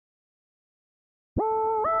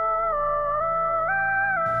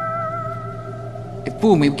They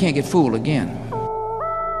fooled me, we can't get fooled again.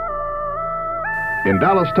 In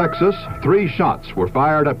Dallas, Texas, 3 shots were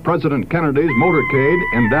fired at President Kennedy's motorcade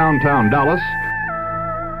in downtown Dallas.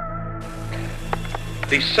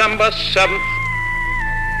 December 7th,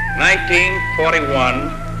 1941,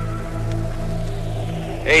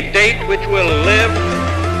 a date which will live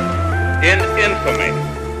in infamy.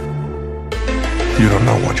 You don't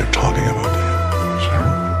know what you're talking about, do you, sir?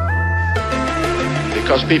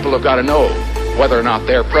 Because people have got to know whether or not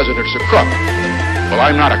their president's a crook. Well,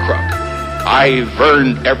 I'm not a crook. I've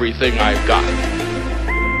earned everything I've got.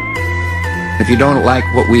 If you don't like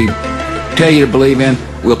what we tell you to believe in,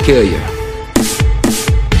 we'll kill you.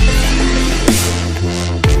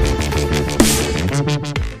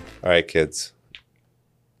 All right, kids.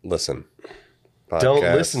 Listen. Podcast, Don't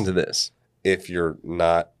listen to this. if you're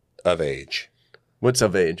not of age. What's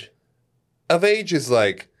of age? Of age is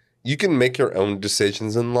like you can make your own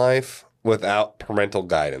decisions in life without parental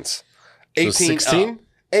guidance. 18 16?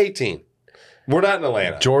 18. We're not in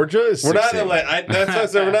Atlanta. Georgia is We're 16. not in Atlanta. That's what I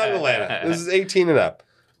said. We're not in Atlanta. This is 18 and up.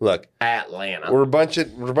 Look, Atlanta. we're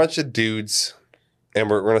a bunch of dudes, and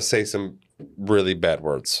we're going to say some really bad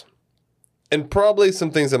words, and probably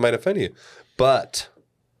some things that might offend you. But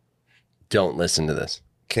Don't listen to this.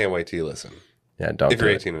 can't wait till you listen. Yeah, don't. If you're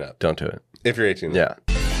do 18 and up. Don't do it. If you're 18 and up.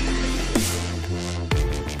 Yeah.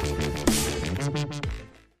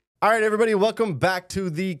 All right, everybody, welcome back to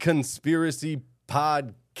the Conspiracy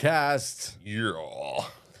Podcast. Yeah.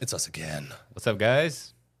 It's us again. What's up,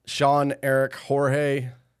 guys? Sean, Eric, Jorge,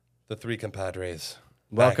 The 3 compadres.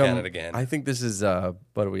 welcome. Back at it again. I think this is,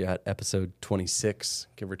 what are we at? Episode 26,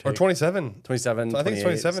 give or take. Or 27. 27, I think it's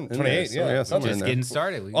 27, 28. Yeah, somewhere in Just there. getting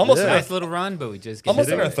started. We Almost did a there. nice little run, but we just Almost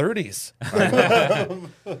in getting our started. 30s.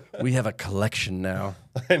 We have a collection now.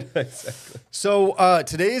 Exactly. So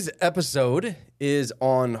today's episode is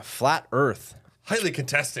on Flat Earth. Highly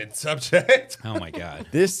contested subject. Oh my god.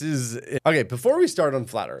 This is okay. Before we start on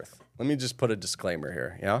Flat Earth, let me just put a disclaimer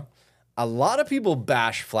here. Yeah, a lot of people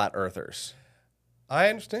bash Flat Earthers. I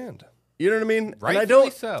understand. You know what I mean? And Rightfully I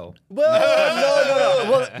don't. so. Well,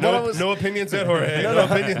 no. What I was- No opinions yet, Jorge. No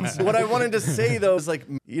opinions. what I wanted to say though is like,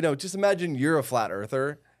 just imagine you're a flat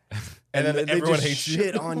earther. And then they everyone just hates you.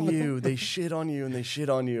 shit on you. They shit on you and they shit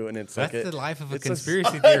on you, and it's That's like the life of a it's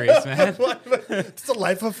conspiracy theorist, man. It's the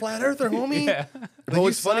life of flat earther, homie. Yeah. Like, you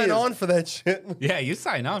what's funny sign is- on for that shit. Yeah, you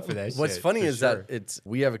sign on for that shit. What's funny for is sure. that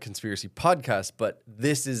we have a conspiracy podcast, but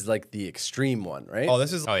this is like the extreme one, right? Oh,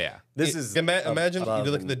 this is. Oh yeah. this is Imagine above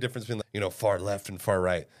you look at the difference between far left and far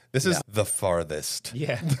right. This is the farthest.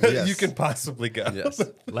 Yeah. Yes. you can possibly go. Yes.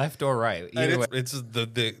 Left or right. And Either way. it's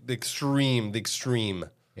the extreme. The extreme.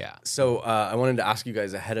 Yeah. So I wanted to ask you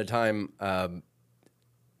guys ahead of time,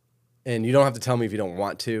 and you don't have to tell me if you don't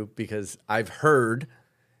want to, because I've heard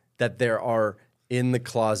that there are in the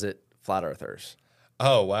closet flat earthers.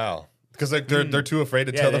 Oh wow. Because like they're too afraid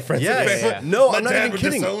to tell their friends. Yes. and family. No, My I'm not dad even would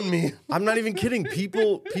kidding. disown me. I'm not even kidding.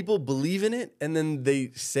 People believe in it, and then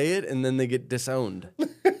they say it, and then they get disowned.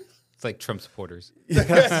 It's like Trump supporters.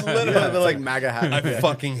 That's literally like MAGA hat. I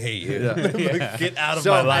fucking hate you. Like, get out of So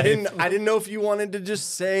my life. I didn't know if you wanted to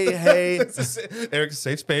just say, hey, Eric's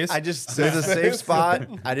safe space. it's a safe spot.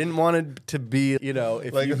 I didn't want it to be,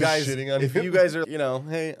 if Like you guys, shitting on if you. you guys are,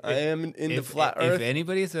 hey, I am into flat Earth. If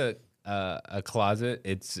anybody's a closet,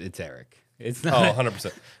 it's Eric. It's Oh, not.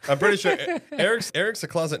 100%. I'm pretty sure Eric's a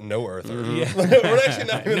closet no earther. Yeah. We're actually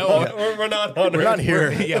not even we're not on We're Earth. not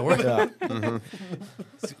here. Yeah,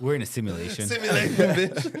 we're in a simulation. Simulation,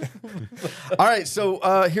 bitch. All right,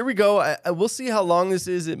 so here we go. We'll see how long this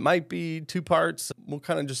is. It might be 2 parts. We'll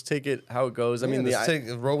kind of just take it how it goes. I mean,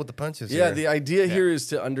 roll with the punches. the idea here is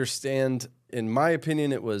to understand. In my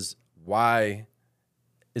opinion, it was why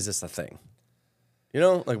is this a thing?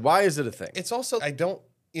 Why is it a thing? It's also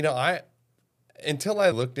until I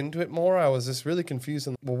looked into it more, I was just really confused.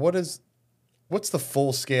 What's the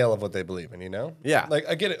full scale of what they believe in? Yeah. Like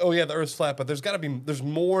I get it. Oh yeah, the Earth's flat, but there's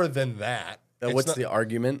more than that. It's What's not- the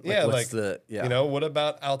argument? Yeah, What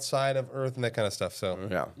about outside of Earth and that kind of stuff. So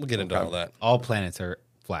Yeah. we'll get into all that. All planets are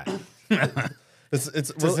flat.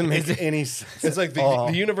 It's doesn't make any sense. It's like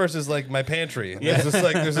the universe is like my pantry. There's just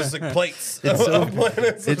like plates. of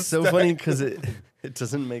planets It's so funny because it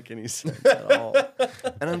doesn't make any sense at all.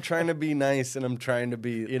 And I'm trying to be nice, and I'm trying to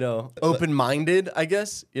be, open-minded, I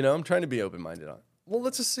guess. I'm trying to be open-minded on it. Well,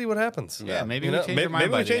 let's just see what happens. Yeah, maybe we change our mind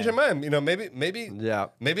Maybe by we the change our end. mind. Maybe Yeah.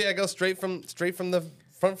 Maybe I go straight from the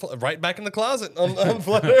front, right back in the closet on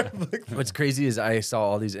Flat Earth. What's crazy is I saw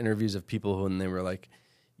all these interviews of people who, and they were like,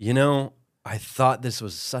 I thought this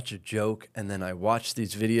was such a joke, and then I watched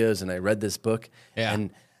these videos and I read this book, Yeah.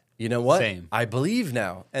 and you know what? Same. I believe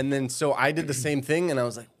now. And then so I did the same thing, and I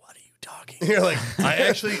was like, what are you talking about? You're like,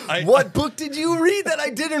 I What book did you read that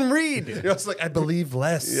I didn't read? You're just like, I believe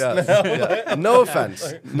less. Yeah. No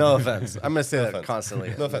offense. No offense. I'm going to say that offense.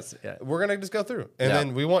 constantly. No offense. Yeah. We're gonna just go through, and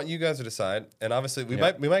then we want you guys to decide. And obviously, we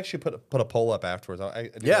might actually put a poll up afterwards.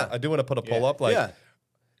 I do want to put a poll up. Like,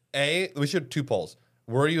 we should do 2 polls.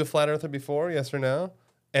 Were you a flat earther before? Yes or no?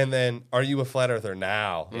 And then, are you a flat earther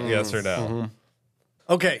now? Yes or no? Mm-hmm.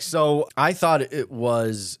 Okay, so I thought it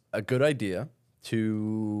was a good idea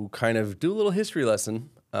to kind of do a little history lesson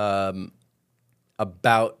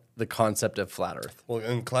about the concept of flat Earth. Well,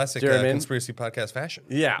 in classic Do you know what I mean? conspiracy podcast fashion.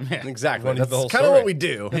 Yeah, exactly. Wanna do That's the whole kind of story. what we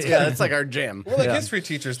do. Yeah, it's like our jam. We're like yeah. history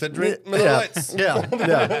teachers that drink Miller Yeah. Lights.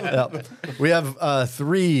 Yeah. We have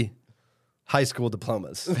 3 high school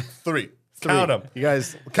diplomas. 3. Count them. You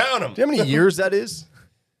guys, Count them. do you know how many years that is?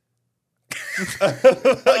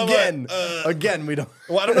 Again, we don't.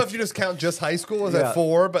 Well, I don't know if you just count just high school. Is Yeah. that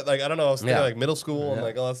 4? But like, I don't know. I was thinking Yeah. like middle school and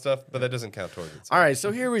like all that stuff. But that doesn't count towards it. So. All right,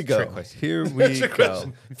 so here we go. Trick question. Here we Trick go.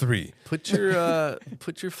 question. 3. Put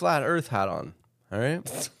your flat Earth hat on. All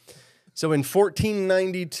right. So in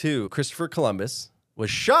 1492, Christopher Columbus was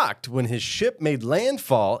shocked when his ship made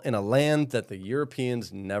landfall in a land that the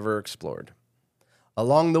Europeans never explored.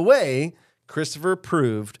 Along the way, Christopher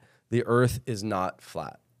proved the Earth is not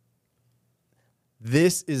flat.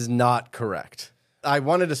 This is not correct. I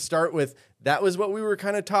wanted to start with that was what we were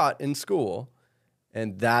kind of taught in school.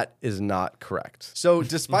 And that is not correct. So,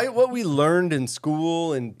 despite what we learned in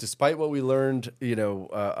school, and despite what we learned,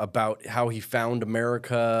 about how he found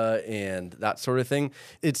America and that sort of thing,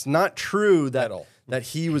 it's not true that that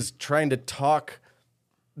he was trying to talk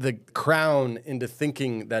the crown into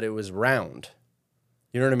thinking that it was round.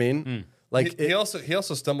 You know what I mean? Like he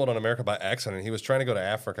also stumbled on America by accident. He was trying to go to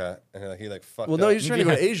Africa, and he like fucked. well, no, up. he's trying to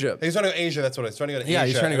go to Asia. He's trying to go to Asia. That's what he's trying to go to Asia. Yeah,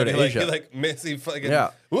 he's trying to go to and Asia. He like missed. He fucking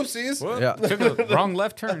whoopsies. Yeah. Took a wrong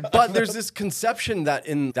left turn. But there's this conception that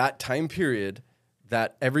in that time period,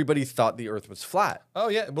 that everybody thought the Earth was flat, Oh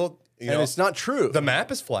yeah. Well, and it's not true. The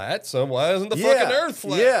map is flat, so why isn't the fucking Earth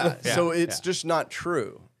flat? Yeah. Yeah, So it's yeah. just not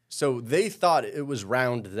true. So they thought it was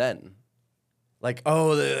round then. Like,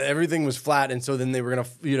 everything was flat, and so then they were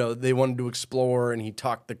gonna, they wanted to explore, and he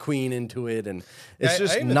talked the queen into it, and it's I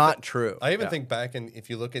just even not true. I even think back, and if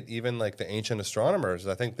you look at even like the ancient astronomers,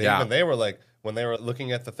 I think Yeah. they were like when they were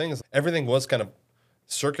looking at the things, everything was kind of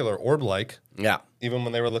circular, orb-like. Yeah. Even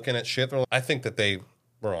when they were looking at shit, I think that they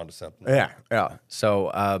were onto something. Yeah.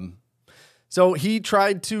 So he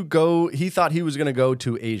tried to go. He thought he was going to go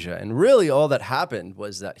to Asia, and really, all that happened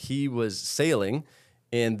was that he was sailing,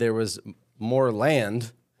 and there was more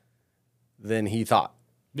land than he thought.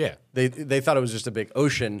 Yeah. They thought it was just a big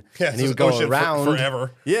ocean, Yeah, and he it's would go ocean around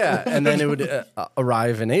forever. Yeah, and then it would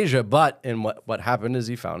arrive in Asia. But what happened is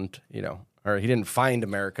he found, or he didn't find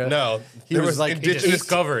America. No, he there was was like He just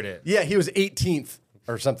discovered it. yeah, he was 18th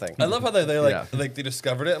or something. I love how they Yeah. like they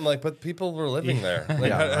discovered it. I'm like, but people were living there. Like,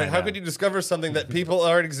 Yeah, how could you discover something that people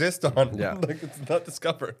already exist on? Yeah. Like it's not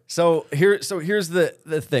discovered. So here's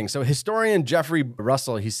the thing. So historian Jeffrey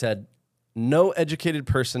Russell, he said, no educated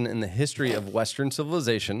person in the history of Western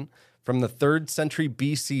civilization from the 3rd century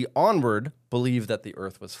BC onward believed that the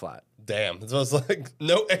Earth was flat. Damn. So it's like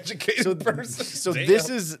no educated person. So Damn. this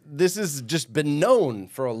is just been known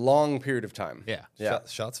for a long period of time. Yeah.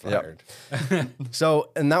 Shots fired.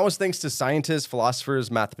 So, and that was thanks to scientists, philosophers,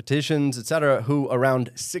 mathematicians, etc., who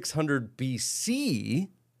around 600 BC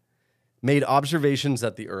made observations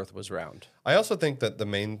that the Earth was round. I also think that the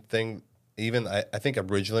main thing, even I think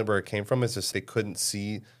originally where it came from is just they couldn't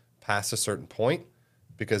see past a certain point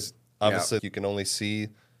because obviously you can only see,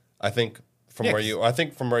 I think from where you are,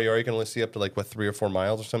 you can only see up to like 3 or 4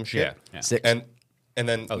 miles or some shit. Yeah. 6. And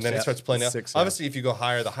then it starts playing out. 6, yeah. Obviously, if you go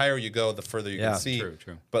higher, the higher you go, the further you Yeah. can see.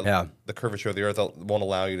 True. But Yeah. the curvature of the Earth won't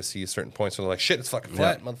allow you to see certain points. So they're like, shit, it's fucking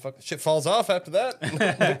flat, motherfucker. Shit falls off after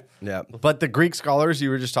that. Yeah. But the Greek scholars, you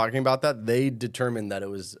were just talking about that, they determined that it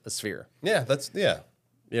was a sphere. Yeah.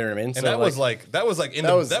 You know what I mean? And that was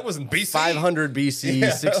in BC. 500 BC,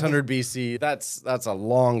 600 BC. That's a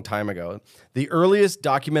long time ago. The earliest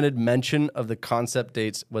documented mention of the concept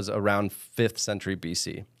dates was around 5th century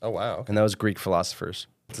BC. Oh wow. Okay. And that was Greek philosophers.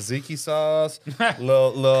 Tzatziki sauce,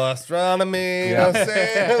 little astronomy. You know what I'm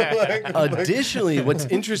saying? Additionally, what's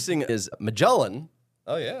interesting is Magellan,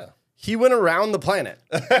 Oh yeah. he went around the planet.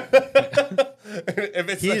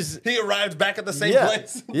 If it's he arrived back at the same Yeah.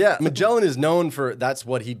 place. Yeah. Magellan is known for that's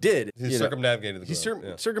what he did. He circumnavigated the He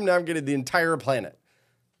globe. circumnavigated the entire planet.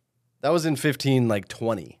 That was in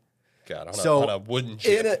 1520. God, on So a wooden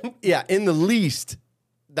ship. in the least,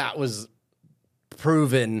 that was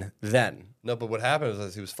proven then. No, but what happened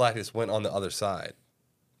was he was flat. He just went on the other side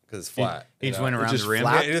because it's flat. He just went around just the rim.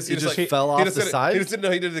 flat? Yeah, He just fell off the side? He just didn't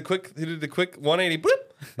know. He did the quick 180 bloop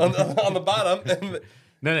on the bottom. And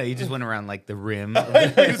No, he just went around like the rim.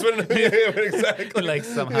 he just went exactly like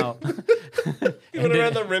somehow. he went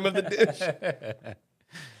around the rim of the dish.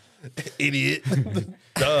 Idiot.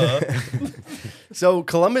 Duh. So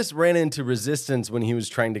Columbus ran into resistance when he was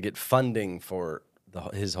trying to get funding for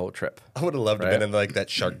his whole trip. I would have loved to have been in like that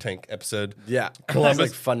Shark Tank episode. Yeah, Columbus,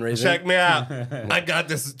 like fundraising. Check me out. I got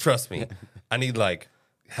this. Trust me. I need like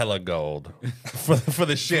hella gold for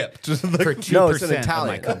the ship. Just like, For 2% No, it's an of my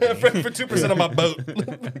Italian. company. for 2% of my boat.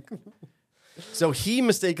 So he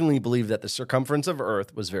mistakenly believed that the circumference of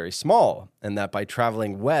Earth was very small, and that by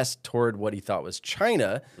traveling west toward what he thought was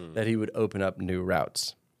China, that he would open up new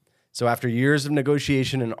routes. So after years of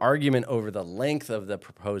negotiation and argument over the length of the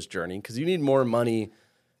proposed journey, because you need more money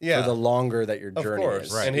for the longer that your Of journey course.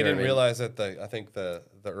 is. And he You know didn't what I mean? realize that I think the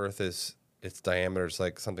Earth its diameter is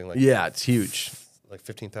like something like Yeah, it's huge. like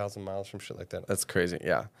 15,000 miles from shit like that. That's crazy,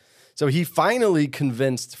 yeah. So he finally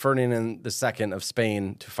convinced Ferdinand II of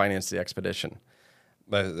Spain to finance the expedition.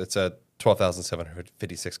 But it's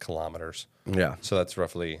 12,756 kilometers. Yeah. So that's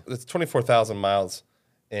it's 24,000 miles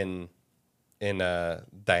in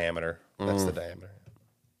diameter. That's the diameter.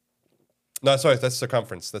 No, sorry, that's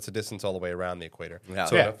circumference. That's the distance all the way around the equator. Yeah.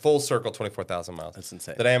 So in a full circle, 24,000 miles. That's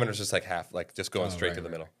insane. The diameter is just like half, like just going straight to the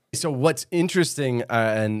middle. So what's interesting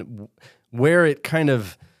and where it kind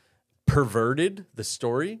of perverted the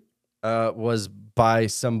story was by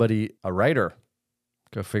somebody, a writer.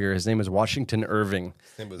 Go figure. His name is Washington Irving.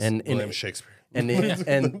 His name was And in- William Shakespeare. And in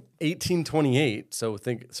 1828, so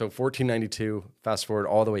 1492, fast forward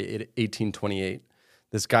all the way to 1828,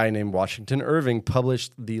 this guy named Washington Irving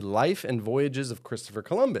published The Life and Voyages of Christopher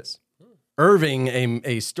Columbus. Irving,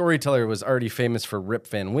 a storyteller, was already famous for Rip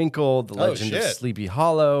Van Winkle, The Legend of shit. Sleepy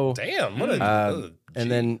Hollow. Damn, what a And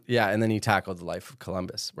then he tackled the life of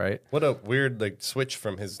Columbus, right? what a weird like switch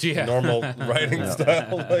from his Yeah. normal writing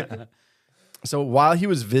style. Like, So while he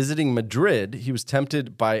was visiting Madrid, he was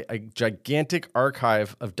tempted by a gigantic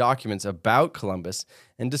archive of documents about Columbus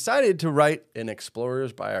and decided to write an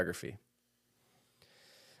explorer's biography.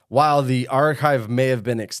 While the archive may have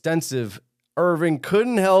been extensive, Irving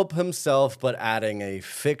couldn't help himself but adding a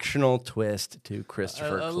fictional twist to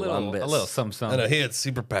Christopher Columbus. A little some. I know he had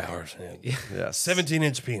superpowers. Yes.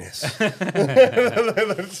 17-inch penis.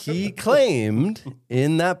 He claimed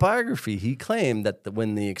in that biography, that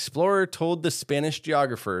when the explorer told the Spanish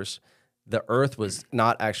geographers the Earth was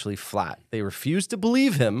not actually flat, they refused to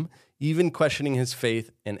believe him, even questioning his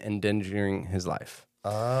faith and endangering his life.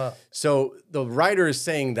 So the writer is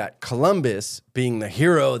saying that Columbus, being the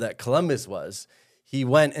hero that Columbus was, he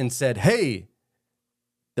went and said, hey,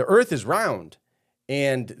 the Earth is round.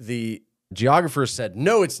 And the geographer said,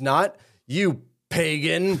 no, it's not. You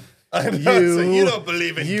pagan. So you don't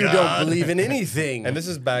believe in You God. don't believe in anything. And this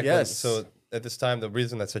is back Yes. when, so at this time, the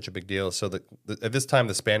reason that's such a big deal is so that at this time,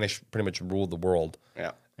 the Spanish pretty much ruled the world.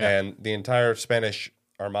 Yeah. And the entire Spanish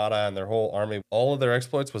Armada and their whole army, all of their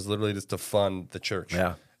exploits was literally just to fund the church.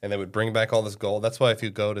 Yeah. And they would bring back all this gold. That's why if you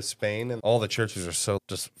go to Spain, and all the churches are so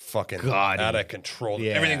just fucking Gaudy. out of control.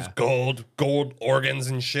 Yeah. Everything's gold organs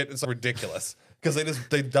and shit. It's ridiculous. Because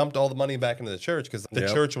they dumped all the money back into the church because the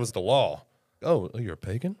church was the law. Oh, you're a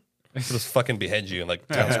pagan? They'll just fucking behead you in like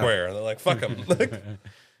town square. And they're like, fuck them.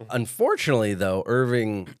 Unfortunately, though,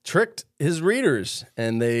 Irving tricked his readers,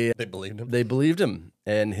 and they believed him. they believed him,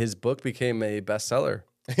 and his book became a bestseller.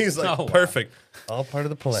 He's like, Oh, wow. perfect. All part of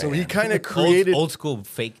the plan. So he kind of created. old school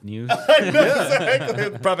fake news.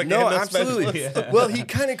 Exactly. Propaganda No, absolutely. specialist. Well, he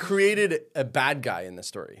kind of created a bad guy in the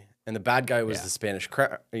story, and the bad guy was the Spanish,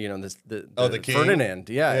 the king? Ferdinand,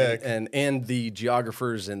 Yeah. and the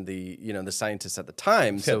geographers and the the scientists at the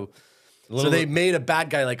time. So they made a bad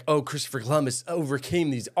guy like, oh, Christopher Columbus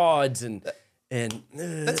overcame these odds, and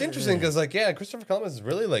That's interesting because, Christopher Columbus is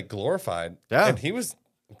really like glorified. Yeah. And he was,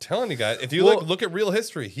 I'm telling you guys, if you look at real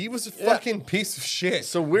history, he was a fucking piece of shit.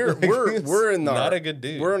 So we're in not a good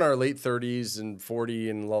dude. We're in our late 30s and 40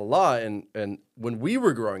 and and when we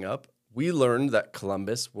were growing up, we learned that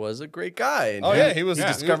Columbus was a great guy. And he was he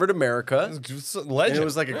discovered America. He was a And legend. it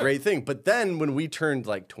was like a great thing. But then when we turned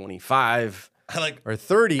like 25 I like or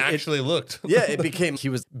 30, actually looked. it became he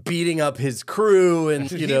was beating up his crew and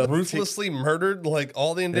He ruthlessly murdered like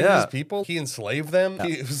all the indigenous people. He enslaved them.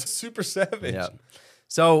 He was super savage. Yeah.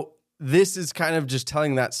 So this is kind of just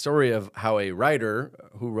telling that story of how a writer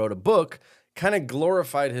who wrote a book kind of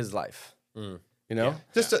glorified his life. You know,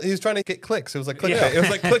 he was trying to get clicks. It was like clickbait. It was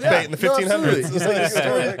like clickbait in the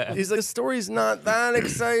 1500s. He's like, the story's not that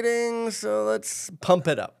exciting, so let's pump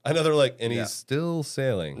it up. I know they're like, and he's still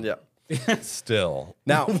sailing. Yeah. Still.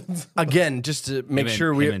 Now, again, just to make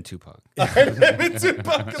sure him and Tupac. Then went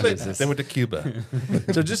to Cuba.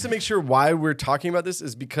 So just to make sure why we're talking about this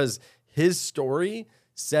is because his story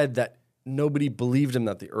said that nobody believed him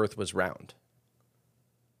that the Earth was round.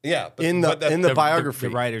 Yeah, In the biography,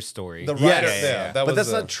 the writer's story. The writer, that but was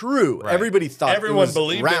that's not true. Right. Everybody thought everyone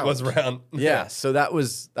believed it was round. Yeah, so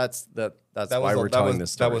that's why we're telling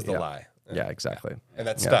this story. That was the lie. Yeah, exactly. And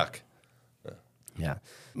that stuck. Yeah.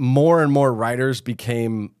 More and more writers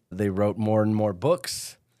they wrote more and more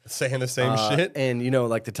books. Saying the same shit. And,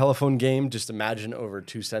 like the telephone game, just imagine over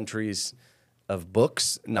 2 centuries of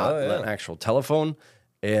books, not an actual telephone.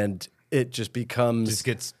 And it just becomes... Just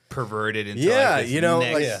gets perverted into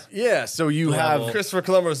so you have... Christopher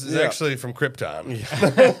Columbus is actually from Krypton.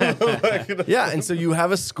 Yeah, and so you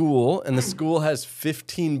have a school, and the school has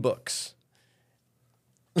 15 books.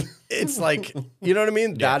 It's like, you know what I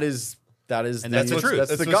mean? Yeah. And that's the truth.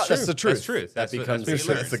 That's the truth. That's truth. That becomes the That's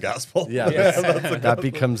truth. the gospel. Yeah, that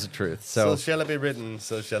becomes the truth. So shall it be written,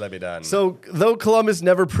 so shall it be done. So, though Columbus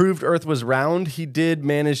never proved Earth was round, he did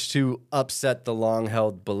manage to upset the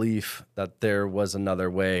long-held belief that there was another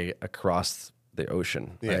way across the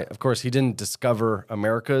ocean. Right? Yeah. Of course, he didn't discover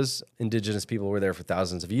Americas. Indigenous people were there for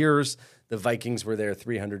thousands of years. The Vikings were there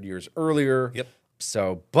 300 years earlier. Yep.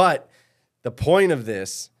 So, but the point of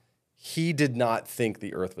this, he did not think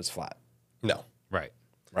the Earth was flat. No. Right.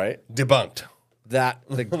 Right? Debunked. That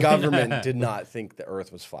the government did not think the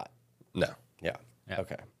Earth was flat. No. Yeah.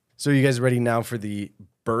 Okay. So you guys ready now for the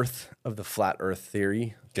birth of the flat Earth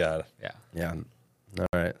theory? Got it. Yeah. Yeah. All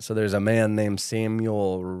right. So there's a man named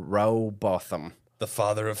Samuel Rowbotham. The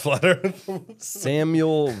father of flat Earth.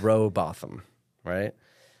 Samuel Rowbotham, right?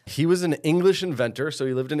 He was an English inventor, so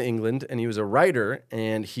he lived in England, and he was a writer,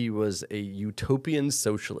 and he was a utopian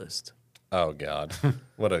socialist. Oh God,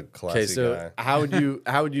 what a classy Okay, so guy. how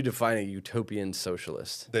would you define a utopian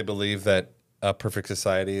socialist? They believe that a perfect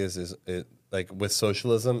society is like with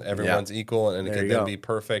socialism, everyone's equal and it There can you then go. be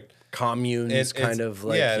perfect. Communes, It's kind of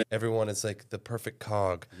like and everyone is like the perfect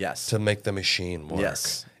cog. Yes. To make the machine work.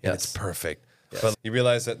 Yes, And yes. it's perfect. But you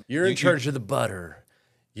realize that you're in charge of the butter.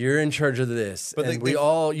 You're in charge of this, But and they-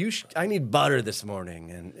 I need butter this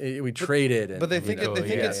morning, and we traded. And, But they think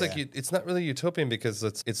it's yeah. like it's not really utopian because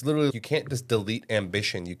it's literally you can't just delete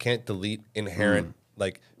ambition. You can't delete inherent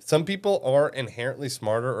like some people are inherently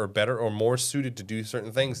smarter or better or more suited to do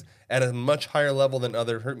certain things at a much higher level than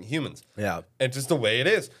other humans. Yeah. It's just the way it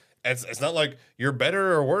is. It's not like you're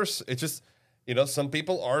better or worse. It's just some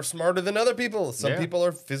people are smarter than other people. Some people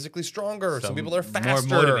are physically stronger. Some people are faster,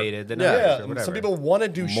 more motivated than others. Or whatever. Some people want to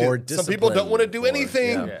do More shit. Some people don't want to do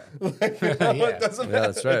disciplined, anything. or- It doesn't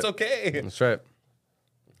matter. that's right. It's okay. That's right.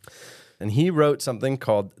 And he wrote something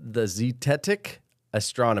called the Zetetic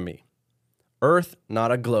Astronomy, Earth, not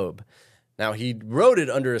a globe. Now, he wrote it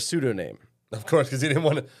under a pseudonym, Of course, because he didn't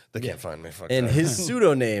want to. They can't find me. Fuck and that. his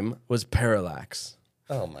pseudonym was Parallax.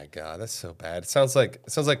 Oh my god, that's so bad. It sounds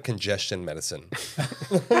like congestion medicine.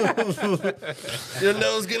 Your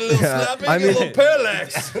nose getting a little sloppy. I I mean, a mean- little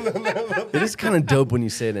parallax. It is kind of dope when you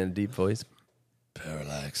say it in a deep voice.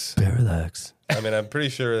 Parallax. Parallax. I mean, I'm pretty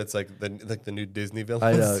sure it's like the new Disney villain.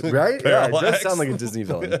 I know, right? Yeah, it does Parallax. sound like a Disney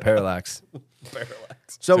villain. Parallax.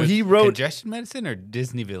 Parallax. So he wrote. Congestion medicine or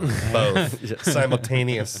Disney villain? Both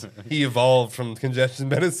simultaneous. He evolved from congestion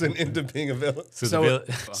medicine into being a villain. So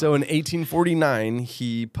in 1849,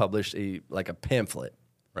 he published a pamphlet,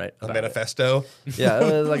 right? A about manifesto. it. Yeah,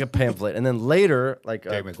 it was like a pamphlet. And then later,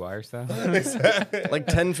 Jerry Maguire style? like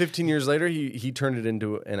 10, 15 years later, he turned it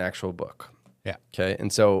into an actual book. Yeah. Okay.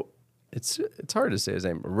 And so it's hard to say his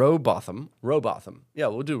name. Rowbotham. Yeah,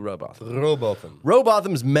 we'll do Rowbotham. Robotham.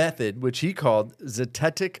 Rowbotham's method, which he called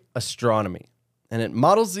zetetic astronomy, and it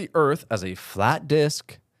models the Earth as a flat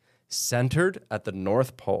disk centered at the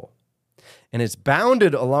North Pole. And it's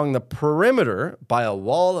bounded along the perimeter by a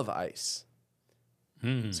wall of ice.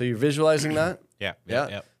 So you're visualizing that?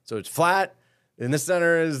 Yeah. So it's flat. In the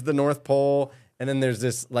center is the North Pole. And then there's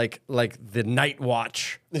this like the Night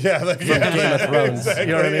Watch Yeah, like, Game of Thrones. exactly.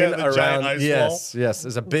 You know what I mean? Yeah, the giant ice yes, yes.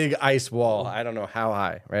 There's a big ice wall. I don't know how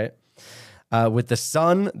high, right? With the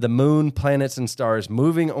sun, the moon, planets, and stars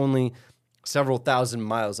moving only several thousand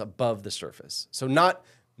miles above the surface. So not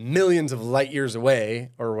millions of light years away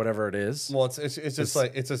or whatever it is. Well, it's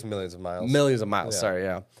just millions of miles. Millions of miles. Sorry,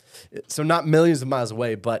 yeah. So not millions of miles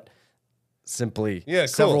away, but simply Yeah, cool.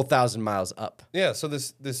 several thousand miles up. Yeah, so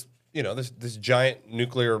this giant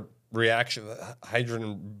nuclear reaction,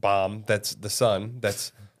 hydrogen bomb that's the sun,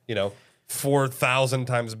 that's 4,000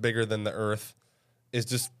 times bigger than the Earth, is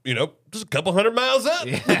just just a couple hundred miles up.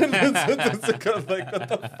 Yeah. It's kind of like, what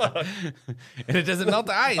the fuck? And it doesn't melt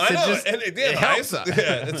the ice. I know, Just, and it helps us.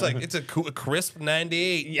 Yeah, it's like it's a crisp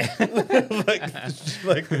 98. Yeah. like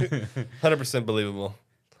 100% believable.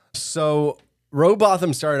 So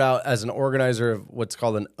Rowbotham started out as an organizer of what's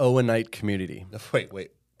called an Owenite community.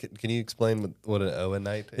 Wait. Can you explain what an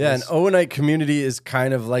Owenite is? Yeah, an Owenite community is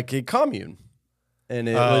kind of like a commune. And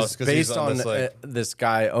it was 'cause he's based on on this, this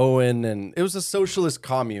guy, Owen, and it was a socialist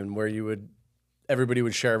commune where everybody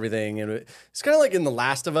would share everything. And it's kind of like in The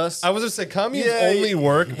Last of Us. I was just say communes only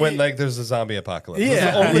work when there's a zombie apocalypse.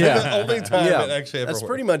 Yeah, the only time it actually ever That's worked.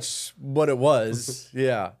 pretty much what it was.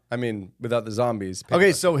 Yeah, I mean, without the zombies.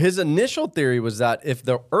 Okay, so his initial theory was that if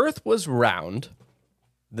the Earth was round,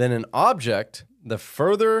 then an object, the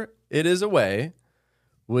further it is away,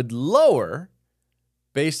 would lower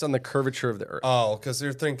based on the curvature of the Earth. Oh, because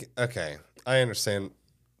you're thinking, okay, I understand.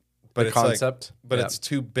 But it's concept? But Yeah. it's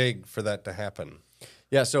too big for that to happen.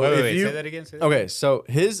 Yeah, so Wait, say that again. Okay, so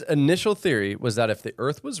his initial theory was that if the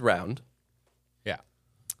Earth was round, Yeah.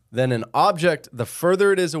 then an object, the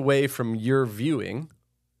further it is away from your viewing,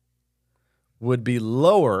 would be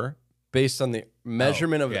lower based on the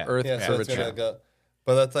measurement of yeah. the Earth Yeah, so it's curvature. gonna go.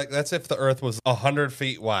 But that's if the Earth was 100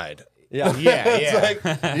 feet wide. Yeah. Yeah. It's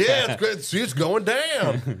like, yeah, it's good. See, it's going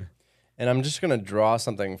down. And I'm just going to draw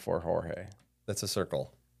something for Jorge. That's a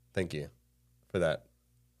circle. Thank you for that,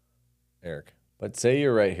 Eric. But say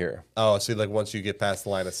you're right here. Oh, see, like once you get past the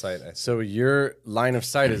line of sight, So your line of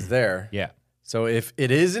sight is there. Yeah. So if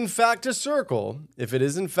it is in fact a circle, if it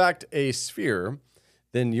is in fact a sphere,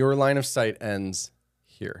 then your line of sight ends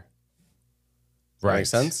here. Does that make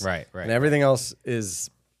sense? Right. And everything else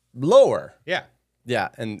is lower. Yeah. Yeah.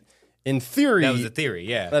 And in theory, That was the theory.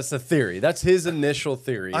 Yeah. that's the theory. That's his initial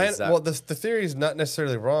theory. is that- well, the theory is not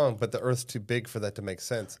necessarily wrong, but the Earth's too big for that to make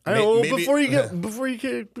sense. I know. Maybe- Before you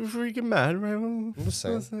get mad, right? I'm just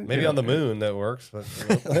saying. Maybe on the moon that works, but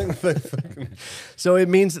So it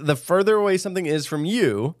means the further away something is from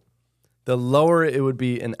you, the lower it would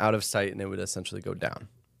be and out of sight, and it would essentially go down.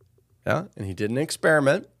 Yeah. And he did an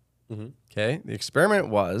experiment. Okay. The experiment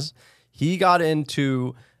was he got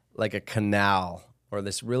into like a canal or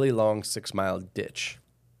this really long 6-mile ditch,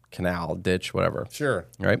 canal, ditch, whatever. sure.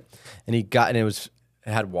 Right. And it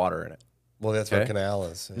had water in it. Well, that's Okay. what canal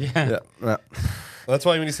is. Yeah. That's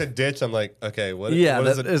why when you said ditch, I'm like, okay, what? Yeah, what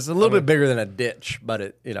is it? it's a little bit bigger than a ditch,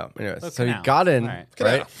 but anyways. So he canal. got in, All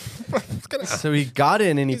right? So he got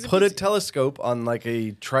in and he put a telescope on like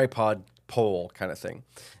a tripod pole kind of thing.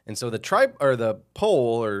 And so the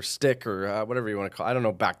pole or stick or whatever you want to call it, I don't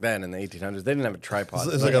know, back then in the 1800s, they didn't have a tripod.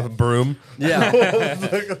 It's like a broom. Yeah.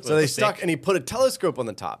 So they stuck and he put a telescope on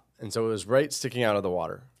the top. And so it was right sticking out of the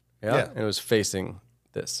water. Yeah. Yeah. And it was facing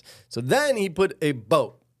this. So then he put a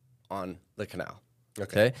boat on the canal.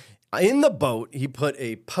 Okay. In the boat, he put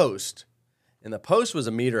a post, and the post was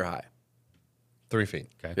 1 meter high. 3 feet.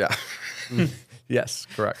 Okay. Yeah. Yes,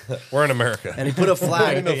 correct. We're in America. And he put a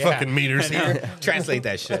flag. no fucking meters here. Translate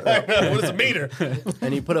that shit. What is a meter?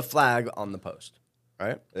 And he put a flag on the post.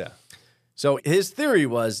 Right? Yeah. So his theory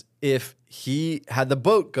was if he had the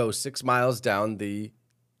boat go 6 miles down the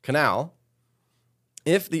canal,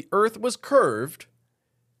 if the earth was curved,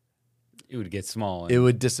 It would get small. it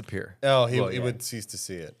would disappear. Oh, he would cease to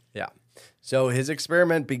see it. Yeah. So his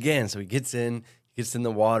experiment began. So he gets in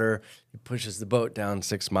the water, he pushes the boat down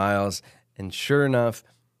 6 miles, and sure enough,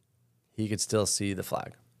 he could still see the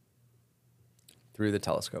flag through the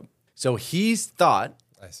telescope. So he thought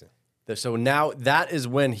I see. that, so now that is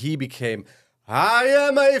when he became, I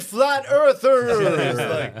am a flat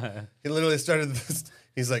earther. He literally started this.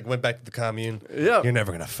 He's like, went back to the commune. Yeah. You're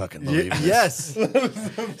never going to fucking believe this. Yes.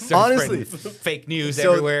 Started Honestly. spreading fake news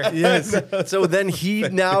So- everywhere. Yes. So then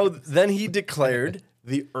he declared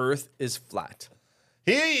the earth is flat.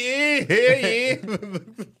 Hear ye, hear ye.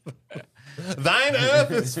 Thine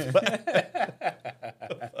earth is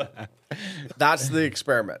That's the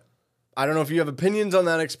experiment. I don't know if you have opinions on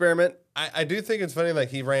that experiment. I do think it's funny, like,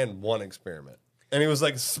 he ran one experiment. And he was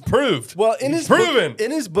like, proved. Well, in his proven. book,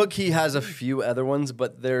 in his book, he has a few other ones,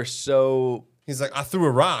 but they're so He's like, I threw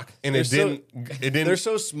a rock and it didn't they're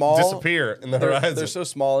so small, disappear in the horizon. They're so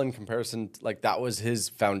small in comparison. Like that was his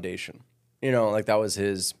foundation. You know, like that was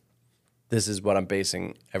his. This is what I'm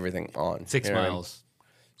basing everything on. 6 You know what I mean? miles.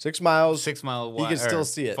 6 miles. 6 mile He wide. can still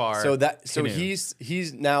see it. Far So canoe.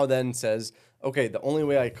 he's now then says, okay, the only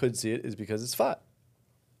way I could see it is because it's flat.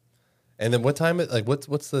 And then what time?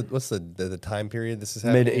 What's the time period this is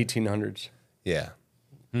happening? Mid 1800s. Yeah.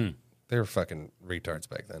 They were fucking retards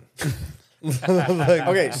back then.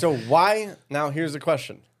 Okay, so why? Now here's the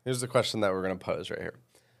question. Here's the question that we're gonna pose right here.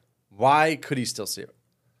 Why could he still see it?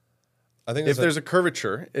 I think If there's a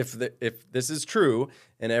curvature, if this is true,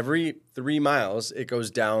 and every 3 miles it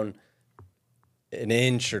goes down an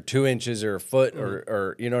inch or 2 inches or a foot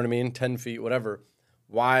or you know what I mean, 10 feet, whatever.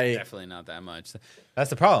 Why? Definitely not that much. That's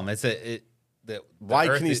the problem. Why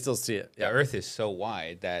can you is- still see it? The Earth is so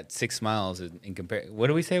wide that 6 miles in compare. What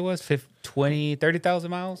do we say it was?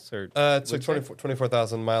 30,000 miles? Or it's like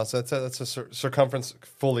 24,000 miles. That's a circumference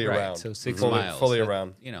fully right, around. so 6 fully, miles. fully That-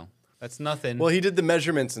 around. You know, that's nothing. Well, he did the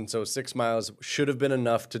measurements, and so 6 miles should have been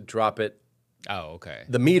enough to drop it oh, okay.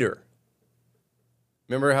 the meter.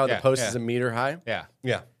 Remember how the Yeah, post yeah. is a meter high? Yeah.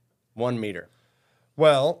 Yeah. 1 meter.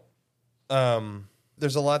 Well,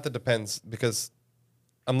 there's a lot that depends because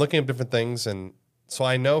I'm looking at different things, and so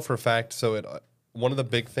I know for a fact. So one of the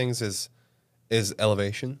big things is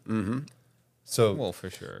elevation. Mm-hmm. So Well, for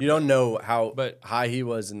sure. You don't know how But- high he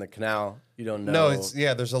was in the canal. You don't know. no, it's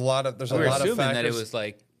there's a lot of we're factors. assuming that it was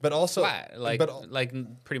like but also flat, like but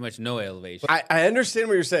pretty much no elevation. I understand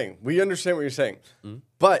what you're saying. We understand what you're saying.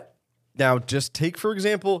 But now just take, for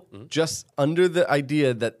example, just under the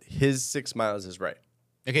idea that his 6 miles is right.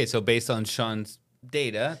 Okay, so based on Sean's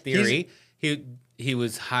data theory, he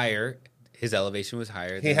was higher. His elevation was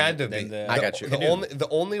higher. he had to be. than I got you. The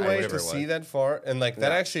only way whatever to it see was. that far, and like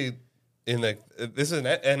that actually, this is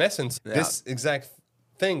in essence, this exact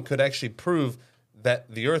thing could actually prove that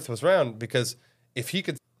the Earth was round because if he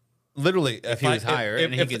could. Literally, if he was higher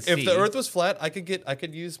and he could if see. the Earth was flat, I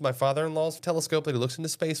could use my father-in-law's telescope that he looks into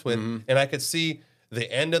space with, and I could see the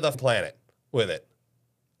end of the planet with it.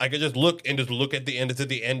 I could just look at the end to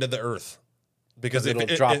the end of the Earth because if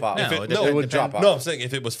it'll drop off. No, it would drop off. No, I'm saying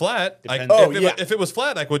if it was flat, if it was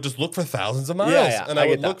flat, I could just look for thousands of miles, Yeah, and I I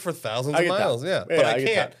would get that. look for thousands I of get that. miles. Yeah, Yeah, but I I get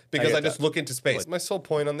can't that. because I I get just that. look into space. My sole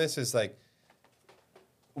point on this is like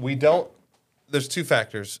we don't. There's two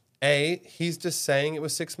factors. A, he's just saying it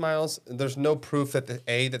was 6 miles. There's no proof that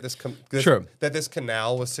True. that this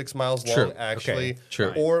canal was 6 miles long, True. actually,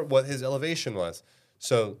 True. or what his elevation was.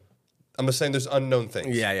 So I'm just saying there's unknown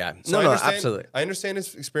things. Yeah. So No, I understand- absolutely. I understand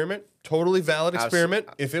his experiment. Totally valid experiment.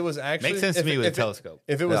 If it was actually Makes sense to me with a if telescope.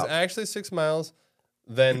 If it was Yeah. actually 6 miles,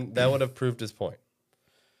 then that would have proved his point.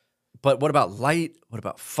 But what about light? What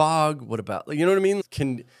about fog? What about, you know what I mean?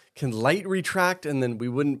 Can light retract and then we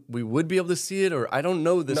would be able to see it? Or I don't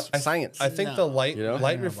know this science. I think the light You know?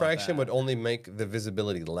 light refraction would only make the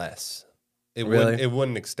visibility less. It Really? It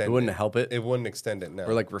wouldn't extend. It wouldn't help it? It wouldn't extend it. No.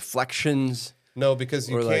 or like reflections. no, because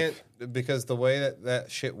you or like- can't. Because the way that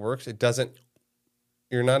shit works, it doesn't.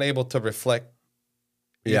 You're not able to reflect.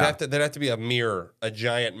 Yeah. There'd have to be a mirror, a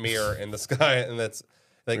giant mirror in the sky, and that's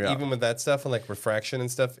like Yeah. even with that stuff and like refraction and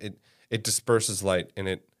stuff, it disperses light and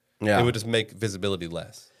it Yeah. would just make visibility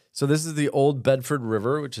less. So this is the Old Bedford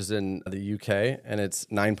River, which is in the UK, and it's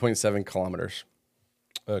 9.7 kilometers.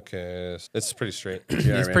 Okay, it's pretty straight.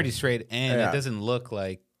 It's pretty straight, and Yeah. it doesn't look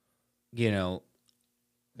like,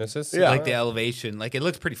 This is like the elevation. Like it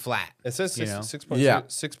looks pretty flat. It says you know?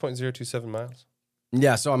 6.027 miles.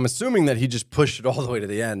 Yeah, so I'm assuming that he just pushed it all the way to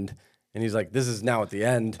the end, and he's like, "This is now at the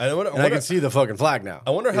end." I wonder- and I can see the fucking flag now.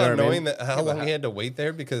 I wonder You know how what I mean? knowing that how long he had to wait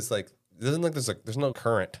there because like it doesn't look there's no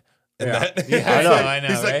current. In Yeah. that. I know,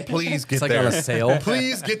 He's like, right? please get It's like there. on a sail.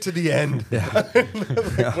 Please get to the end.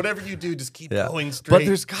 Like, whatever you do, just keep Yeah. going straight. But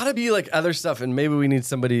there's got to be like other stuff, and maybe we need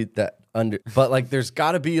somebody that But like, there's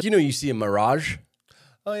got to be. You see a mirage,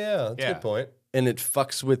 oh yeah, that's a Yeah. good point. and it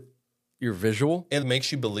fucks with your visual. It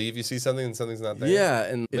makes you believe you see something and something's not there. Yeah,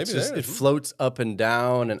 and Maybe it's just there it is. floats up and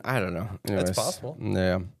down, and I don't know. Anyways, possible.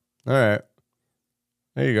 Yeah. All right.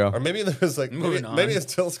 There you Or go. maybe there's like Moving maybe on. his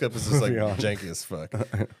telescope is just like Moving on. janky as fuck.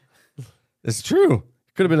 It's true.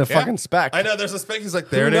 Could have been a fucking spec. I know there's a spec. He's like,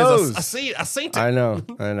 there Who it is. knows? I see it. I see it. I know.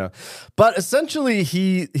 But essentially,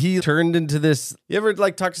 he turned into this. You ever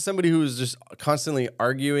like talk to somebody who's just constantly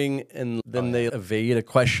arguing, and then they evade a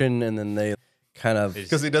question, and then they kind of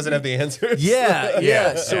Because he doesn't have the answers.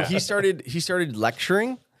 yeah. So he started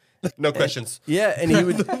lecturing. No questions. Yeah, and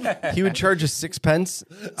he would charge us 6 pence,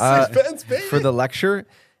 Sixpence, baby. for the lecture,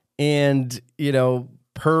 and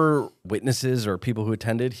per witnesses or people who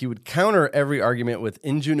attended, he would counter every argument with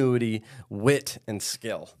ingenuity, wit, and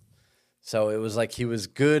skill. So it was like he was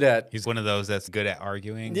good at. He's one of those that's good at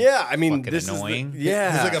arguing. Yeah, I mean, Fucking this annoying. is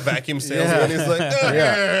yeah. He's like a vacuum salesman. He's like,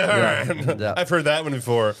 Yeah. I've heard that one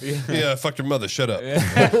before. Yeah, fuck your mother. Shut up.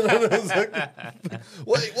 It's like,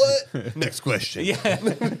 wait, what? Next question.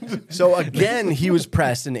 So again, he was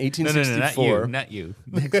pressed in No, 1864. not you.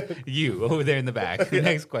 You over there in the back.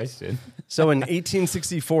 Next question. So in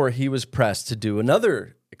 1864, he was pressed to do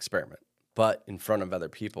another experiment, but in front of other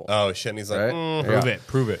people. Oh shit! And he's like, Right?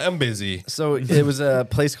 Prove it. I'm busy. So it was a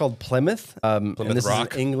place called Plymouth. And this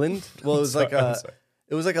Rock? is in England. Well, it was Sorry, like I'm a sorry.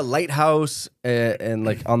 it was like a lighthouse and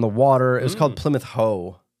like on the water. It was called Plymouth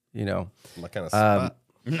Hoe. You know. My kind of spot.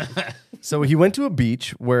 So he went to a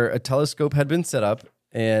beach where a telescope had been set up,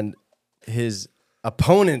 and his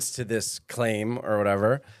opponents to this claim or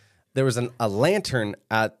whatever, there was a lantern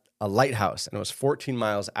at a lighthouse, and it was 14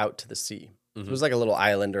 miles out to the sea. So it was like a little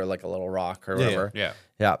island or like a little rock or whatever.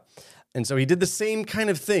 Yeah. And so he did the same kind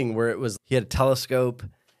of thing where he had a telescope,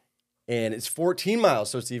 and it's 14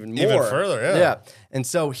 miles, so it's even more. Even further, yeah. Yeah. And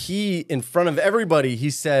so he, in front of everybody, he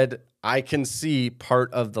said, I can see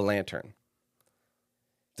part of the lantern.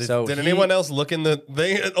 Did anyone else look in the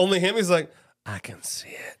thing? Only him. He's like, I can see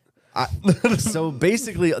it. So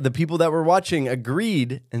basically, the people that were watching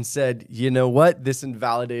agreed and said, you know what? This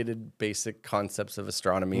invalidated basic concepts of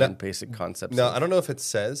astronomy and basic concepts. No, I don't know if it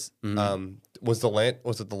says. Was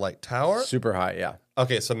it the light tower? Super high, yeah.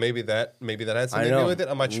 Okay, so maybe that had something to know. do with it.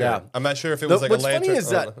 I'm not sure. Yeah. I'm not sure if it was like What's a lantern. funny is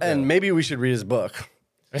that, and maybe we should read his book.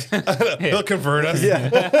 He'll convert us.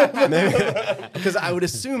 Because I would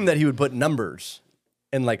assume that he would put numbers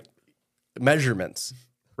and like measurements,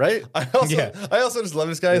 right? I also just love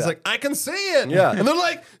this guy. He's like, I can see it. Yeah. And they're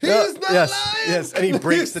like, he's not lying. Yes, and he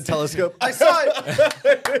breaks the telescope. I saw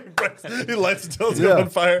it. He lights the telescope on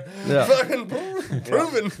fire. Yeah. Fucking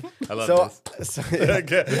proven. I love this.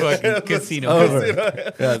 Okay. Casino. Over.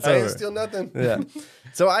 Yeah, it's I ain't over. steal nothing. Yeah.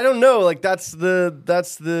 So I don't know. Like that's the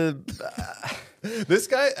This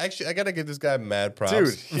guy, actually, I gotta give this guy mad props.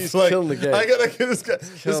 Dude, he's like, killing the game. I gotta give this guy.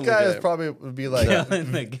 This killing guy the is game. probably would be like.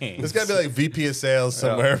 In the game. This guy be like VP of sales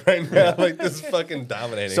somewhere right now. Like this is fucking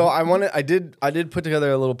dominating. So I did put together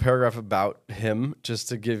a little paragraph about him just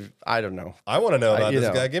to give. I don't know. I want to know about you this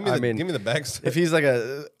know, guy. Give me I the mean, give me the backstory. If he's like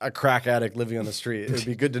a crack addict living on the street, it'd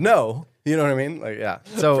be good to know. You know what I mean? Like, yeah.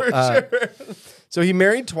 So, so he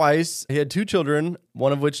married twice. He had 2 children,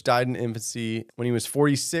 one of which died in infancy. When he was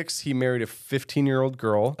 46, he married a 15-year-old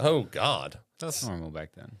girl. Oh God, That's normal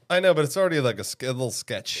back then. I know, but it's already like a little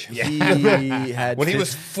sketch. He had When he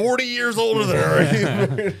was 40 years older than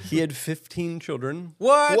her. he had 15 children.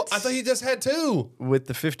 What? Well, I thought he just had 2. With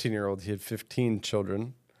the 15-year-old, he had 15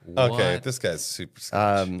 children. Okay, What? this guy's super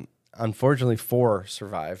sketch. Unfortunately, 4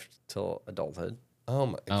 survived till adulthood. Oh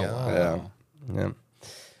my God. Wow.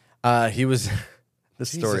 Yeah. He was.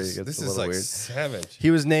 This story Jesus, gets this a is little like weird. savage. He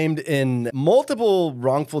was named in multiple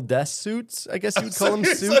wrongful death suits. I guess you would call them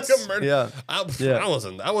He's suits. like a murder. Yeah.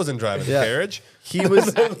 I wasn't driving the Yeah. carriage. He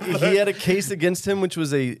was. He had a case against him, which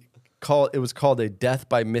was It was called a death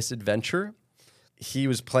by misadventure. He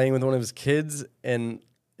was playing with one of his kids, and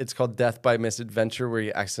it's called death by misadventure, where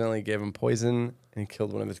he accidentally gave him poison and he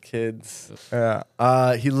killed one of his kids.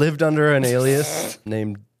 He lived under an alias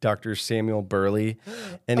named Dr. Samuel Burley,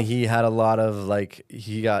 and he had a lot of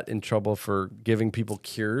he got in trouble for giving people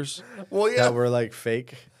cures that were like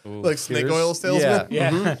fake. Like snake Cures. oil salesman.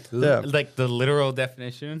 Yeah. Yeah. Like the literal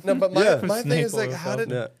definition. No, but my thing is Snake like,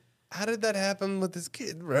 oil how did that happen with this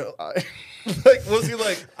kid, bro? Like, was he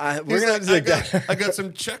like? we're he's gonna like, have to I got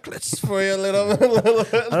some chocolates for you, little.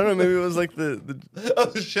 I don't know. Maybe it was like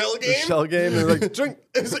the shell game. shell game. They're like, drink.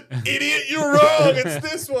 It's like, idiot, you're wrong. It's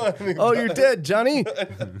this one. Oh, you're dead, Johnny.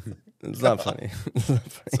 It's not funny.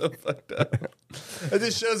 So fucked up. It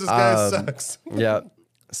just shows this guy sucks. Yeah.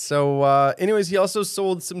 So, anyways, he also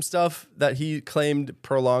sold some stuff that he claimed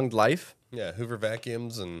prolonged life. Yeah, Hoover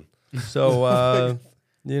vacuums and So,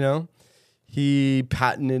 he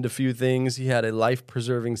patented a few things. He had a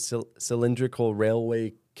life-preserving cylindrical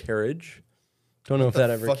railway carriage. Don't know if that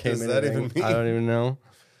ever fuck came does in. that even mean? I don't even know.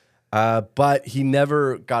 But he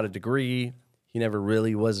never got a degree. He never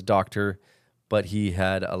really was a doctor, but he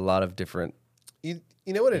had a lot of different. you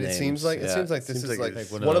know what it Names, seems like? It yeah. seems like this Seems is like like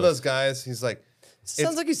it's one of those guys. He's like,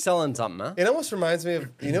 Sounds like he's selling something, huh? it almost reminds me of,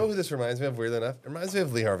 you know who this reminds me of, weirdly enough? It reminds me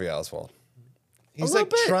of Lee Harvey Oswald. He's little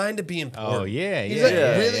like bit. trying to be important. Oh, yeah, He's yeah, like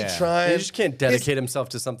yeah, really yeah. trying. He just can't dedicate himself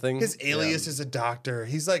to something. His alias is a doctor.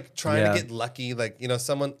 He's like trying Yeah. to get lucky. Like,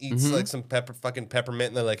 someone eats like some fucking peppermint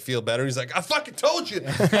and they like feel better. He's like, I fucking told you.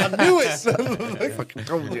 I knew it. I fucking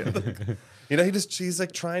told you. He's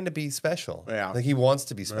like trying to be special. Yeah. Like he wants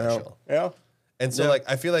to be special. Yeah. And so like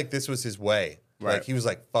I feel like this was his way. Right. Like he was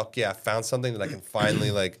like, fuck yeah, I found something that I can finally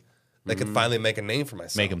finally make a name for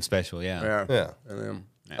myself. Make them special, yeah. Yeah.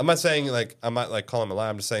 I'm not saying like I'm not like calling him a lie.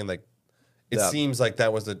 I'm just saying like it Yeah. seems like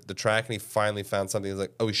that was the track, and he finally found something. He's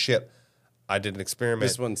like, oh shit, I did an experiment.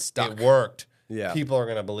 This one stuck. It worked. Yeah. People are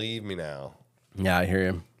gonna believe me now. Yeah, I hear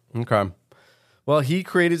you. Okay. Well, he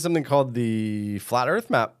created something called the Flat Earth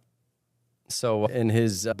Map. So in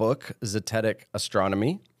his book, Zetetic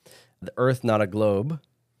Astronomy, The Earth, Not a Globe.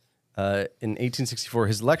 In 1864,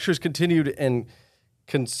 his lectures continued, and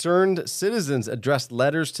concerned citizens addressed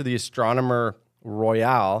letters to the Astronomer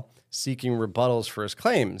Royal seeking rebuttals for his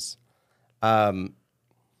claims.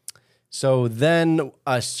 So then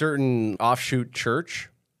a certain offshoot church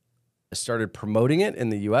started promoting it in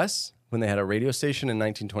the U.S. when they had a radio station in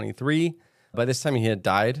 1923. By this time, he had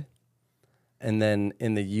died. And then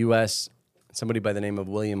in the U.S., somebody by the name of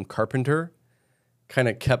William Carpenter kind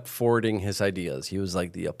of kept forwarding his ideas. He was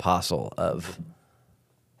like the apostle of,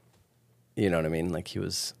 you know what I mean? Like he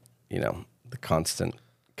was, the constant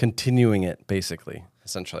continuing it, basically,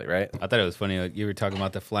 essentially, right? I thought it was funny. Like, you were talking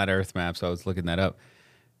about the flat Earth map, so I was looking that up.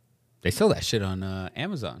 They sell that shit on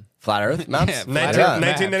Amazon. Flat Earth maps? Yeah,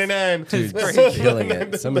 1999. Dude, killing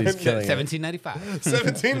it. Somebody's killing it. $17.95.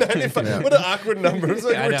 $17.95. What an awkward number. It's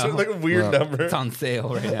like, I know. like a weird number. It's on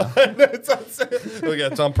sale right now. It's on sale.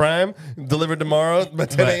 It's on Prime. Delivered tomorrow by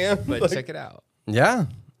 10 a.m. But check it out. Yeah.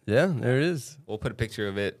 Yeah, there it is. We'll put a picture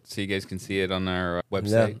of it so you guys can see it on our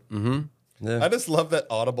website. Yeah. Mm-hmm. Yeah. I just love that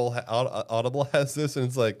Audible has this, and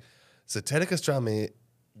it's like Zetetic Astronomy.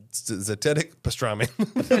 Zetetic Pastrami.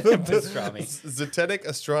 Zetetic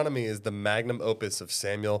Astronomy is the magnum opus of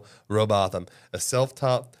Samuel Rowbotham, a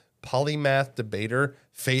self-taught polymath debater,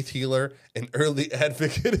 faith healer, and early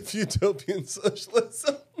advocate of utopian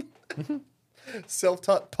socialism.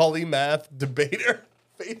 Self-taught polymath debater,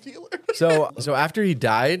 faith healer. So after he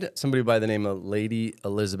died, somebody by the name of Lady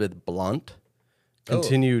Elizabeth Blunt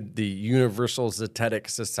continued the Universal Zetetic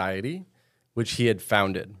Society, which he had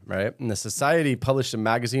founded, right? And the society published a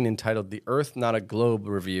magazine entitled The Earth, Not a Globe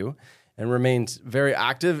Review, and remained very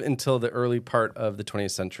active until the early part of the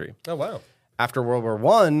 20th century. Oh, wow. After World War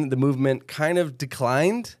I, the movement kind of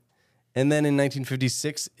declined, and then in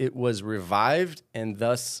 1956, it was revived and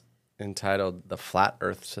thus entitled the Flat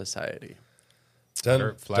Earth Society.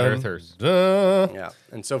 Flat Earthers. Yeah,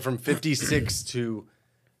 and so from 56 to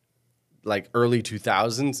like early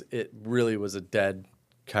 2000s, it really was a dead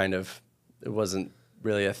kind of... It wasn't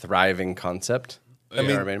really a thriving concept. I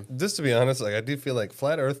mean, just to be honest, like I do feel like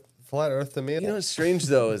flat Earth to me. You know what's strange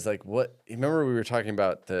though is like what remember we were talking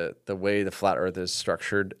about the way the flat Earth is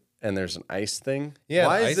structured, and there's an ice thing. Yeah,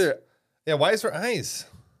 why is there? Yeah, why is there ice?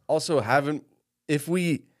 Also, if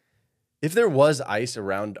there was ice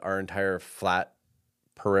around our entire flat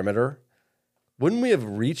perimeter, wouldn't we have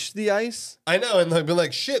reached the ice? I know, and they'd be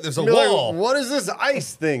like, shit, there's a wall. Like, what is this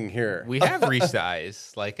ice thing here? We have reached the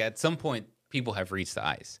ice. Like at some point, people have reached the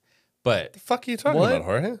ice. But the fuck are you talking about,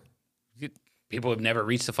 Jorge? People have never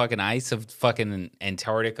reached the fucking ice of fucking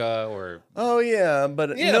Antarctica or... Oh, yeah,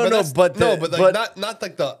 but... Yeah, but not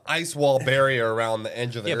like the ice wall barrier around the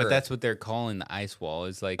edge of the Earth. Yeah, but that's what they're calling the ice wall.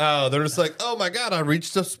 Is like... Oh, they're just like, oh my God, I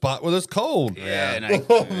reached a spot where it's cold. Yeah, and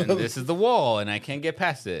this is the wall, and I can't get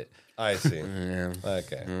past it. I see. Yeah.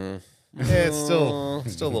 Okay. Yeah, it's still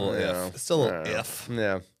a little if. It's still a little if.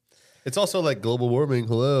 Yeah. It's also like global warming.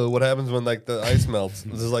 Hello, what happens when like the ice melts?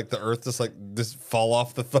 Does like the Earth just fall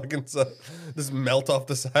off the fucking just melt off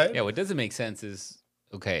the side? Yeah, what doesn't make sense is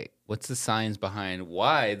what's the science behind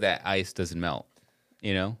why that ice doesn't melt?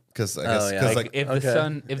 You know, because I guess if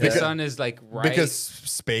the sun is like right because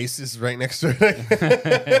space is right next to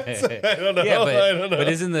it. I don't know. Yeah, I don't know. But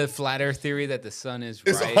isn't the flat Earth theory that the sun is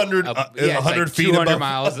right 100 like feet 200 above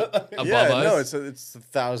miles above us? No, it's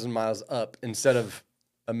 1,000 miles up instead of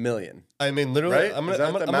a million. I mean, literally, right? I'm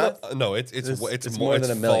gonna no, it's more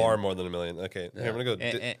than a million. Far more than a million. Okay, here, I'm gonna go.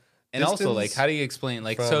 And also, like, how do you explain?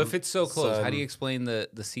 Like, so if it's so close, sun. how do you explain the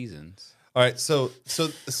seasons? All right, so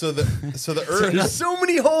the Earth. There's so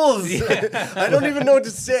many holes. Yeah. I don't even know what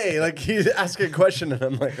to say. Like he's asking a question, and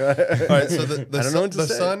I'm like, all right. So the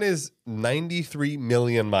sun is 93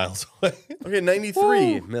 million miles away. Okay,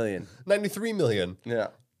 93 million. 93 million. Yeah,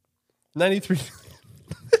 93.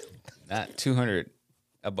 Not 200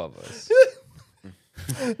 above us.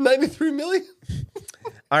 93 million.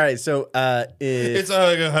 All right, so it's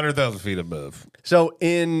like 100,000 feet above. So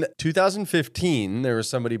in 2015, there was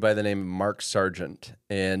somebody by the name of Mark Sargent,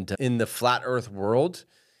 and in the flat Earth world,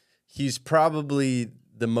 he's probably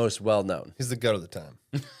the most well known. He's the goat of the time.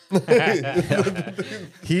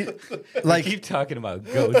 I keep talking about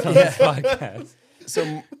goats on this podcast.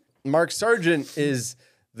 So Mark Sargent is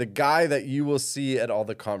the guy that you will see at all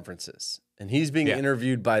the conferences. And he's being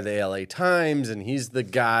interviewed by the LA Times, and he's the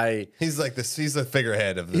guy. He's like this. He's the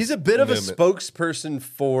figurehead of this. He's a bit of a spokesperson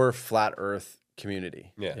for Flat Earth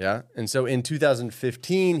community. Yeah. And so in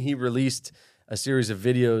 2015, he released a series of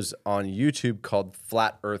videos on YouTube called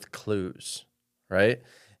Flat Earth Clues, right?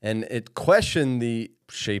 And it questioned the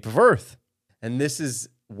shape of Earth. And this is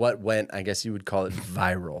what went, I guess you would call it,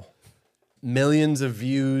 viral. millions of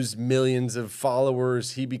views, millions of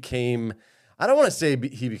followers. He became, I don't want to say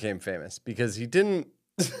he became famous because he didn't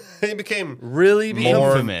He became really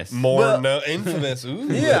infamous. Infamous. Ooh,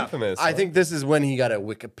 yeah. infamous. I think this is when he got a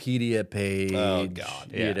Wikipedia page. Oh,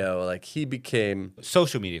 God. You know, like he became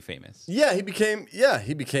Social media famous. he became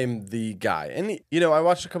the guy. And you know, I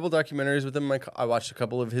watched a couple documentaries with him. I watched a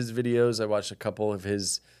couple of his videos. I watched a couple of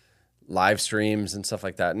his live streams and stuff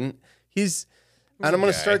like that. And I'm going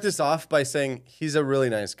to start this off by saying he's a really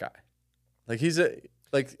nice guy. Like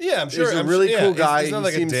I'm sure he's a really cool guy. He's not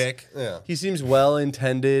like a dick. Yeah. He seems well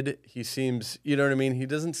intended. He seems, you know what I mean? He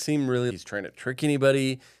doesn't seem really he's trying to trick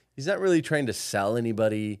anybody. He's not really trying to sell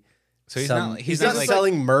anybody. So he's not like,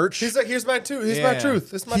 selling merch. He's like, here's my truth. Here's my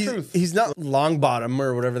truth. This is my truth. He's not Longbottom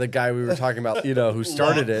or whatever the guy we were talking about, you know, who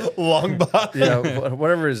started it. Longbottom. You know,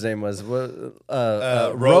 whatever his name was. Robotham.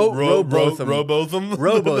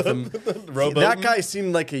 Robotham. That guy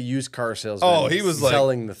seemed like a used car salesman. Oh, he was like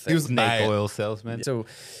selling the thing. He was snake oil salesman. So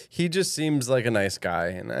he just seems like a nice guy,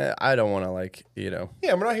 and I don't want to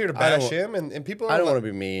Yeah, we're not here to bash him, and people. I don't want to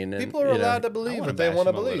be mean. And, people are allowed to believe what they want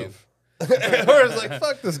to bash him a little. believe. Or it's like,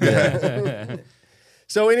 fuck this guy.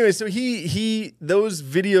 So anyway, so he those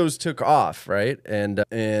videos took off, right? And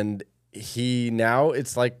he now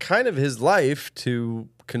it's like kind of his life to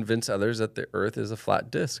convince others that the Earth is a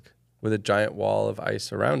flat disk with a giant wall of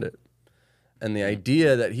ice around it. And the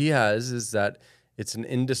idea that he has is that it's an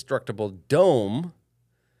indestructible dome,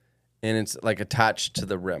 and it's like attached to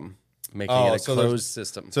the rim, making it a closed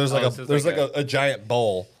system. So there's like a giant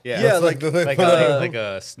bowl. Yeah, like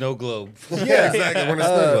a snow globe. Yeah, exactly. We're in a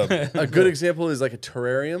snow globe. A good example is like a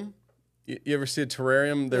terrarium. You ever see a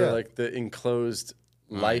terrarium? They're like the enclosed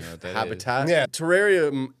life habitat. Yeah.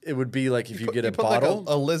 Terrarium, it would be like if you get a put bottle. like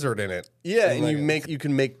a lizard in it. Yeah, and you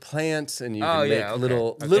can make plants and you can make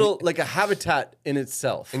little like a habitat in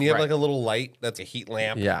itself. And you have like a little light that's a heat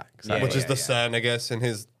lamp. Yeah, exactly. Which is the sun, I guess, in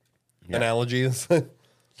his analogies.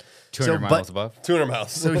 200 miles above. 200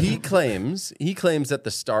 miles. So he claims that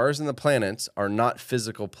the stars and the planets are not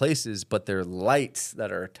physical places, but they're lights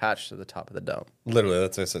that are attached to the top of the dome. Literally,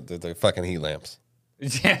 that's what I said. They're fucking heat lamps.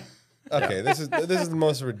 Yeah. Okay, this is the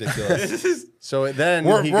most ridiculous. So then he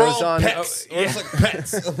We're goes all on. pets. We're just like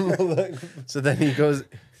pets. So then he goes.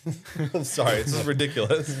 I'm sorry, this is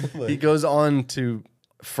ridiculous. He goes on to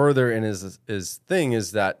further in his thing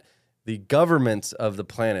is that the governments of the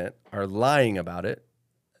planet are lying about it.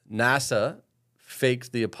 NASA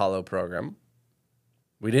faked the Apollo program.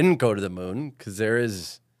 We didn't go to the moon because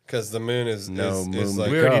the moon is no moon. is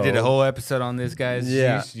like, We already did a whole episode on this, guys.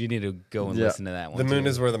 Yeah. You need to go and listen to that one. the moon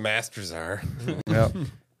is where the masters are. Yep.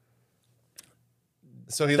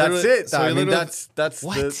 So he That's literally- it. So I he mean, literally- that's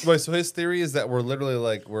Wait, so his theory is that we're literally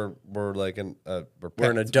like we're like in pets.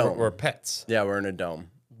 We're in a dome. We're pets. yeah, we're in a dome.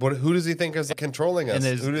 Who does he think is controlling us? And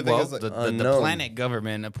there's Who do you think is the unknown. planet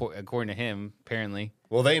government, according to him, apparently.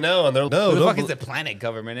 well, they know, and they're Who the don't fuck bel- is the planet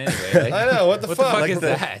government anyway? Like, I know what the what fuck. the fuck is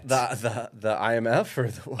that? The IMF or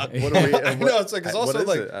the what are we? I know it's like it's what also is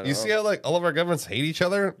like it? I don't you know. see how like all of our governments hate each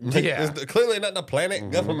other. Like, Yeah. there's clearly not a planet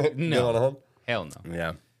government No. going on. Hell no.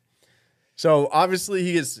 Yeah. So obviously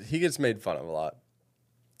he gets made fun of a lot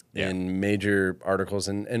Yeah. in major articles,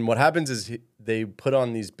 and what happens is they put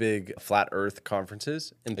on these big flat Earth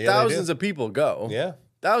conferences, and they thousands do. of people go. Yeah,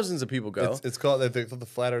 Thousands of people go. it's called the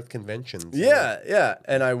Flat Earth Conventions. Yeah.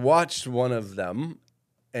 And I watched one of them,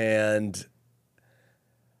 and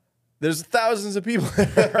there's thousands of people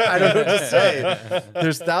there. I don't know what to say.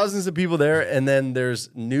 There's thousands of people there, and then there's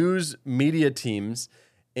news media teams,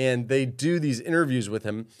 and they do these interviews with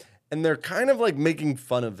him, and they're kind of like making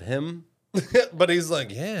fun of him. But he's like,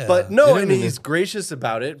 yeah. But no, Yeah. and he's gracious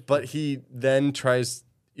about it, but he then tries.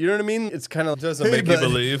 You know what I mean? It's kind of Doesn't make you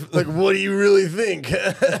believe. Like, what do you really think?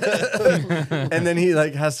 And then he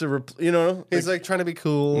like has to, He's like trying to be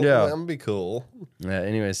cool. Yeah. I'm gonna be cool. Yeah.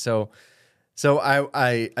 Anyway, so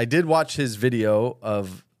I did watch his video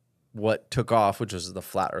of what took off, which was the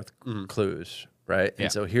flat Earth clues, right? Yeah.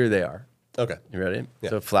 And so here they are. Okay. You ready?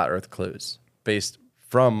 Yeah. So flat Earth clues based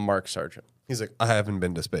from Mark Sargent. He's like, I haven't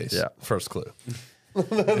been to space. Yeah. First clue.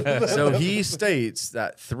 So he states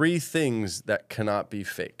that 3 things that cannot be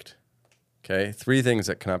faked. Okay, 3 things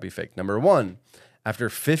that cannot be faked. Number 1, after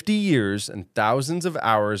 50 years and thousands of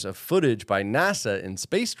hours of footage by NASA in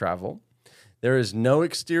space travel, there is no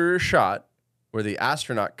exterior shot where the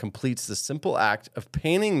astronaut completes the simple act of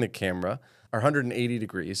panning the camera 180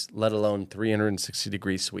 degrees, let alone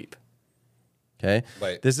 360-degree sweep. Okay?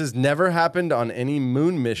 Right. This has never happened on any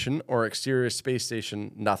moon mission or exterior space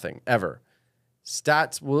station, nothing, ever.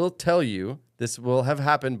 Stats will tell you this will have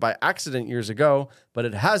happened by accident years ago, but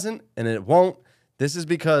it hasn't and it won't. This is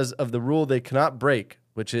because of the rule they cannot break,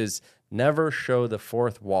 which is never show the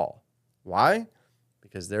fourth wall. Why?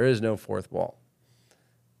 Because there is no fourth wall.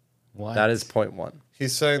 What? That is point one.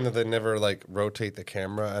 He's saying that they never like rotate the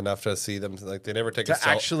camera enough to see them. Like they never take a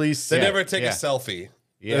actually see. They never take Yeah. a selfie.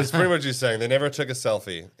 Yeah. That's pretty much what he's saying. They never took a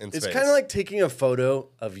selfie in It's space. kind of like taking a photo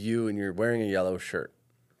of you and you're wearing a yellow shirt,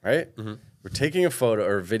 right? Mm-hmm. We're taking a photo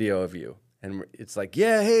or a video of you, and it's like,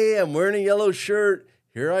 yeah, hey, I'm wearing a yellow shirt.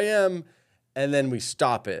 Here I am. And then we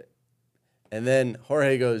stop it. And then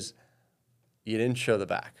Jorge goes, you didn't show the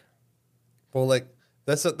back. well, like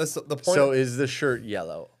that's the point. So is the shirt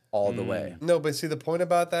yellow all the way? No, but see the point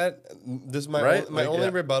about that. This my Right? my Like, only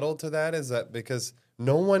yeah. rebuttal to that is that because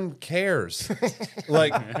no one cares.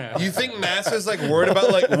 Like you think NASA's like worried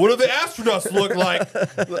about like what do the astronauts look like?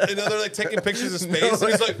 You know, they're like taking pictures of space,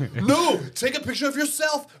 and he's like, no, take a picture of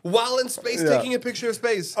yourself while in space, taking a picture of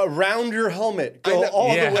space. Around your helmet. I Go know.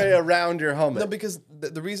 all Yeah. the way around your helmet. No, because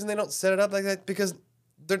the reason they don't set it up like that because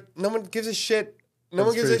no one gives a shit. No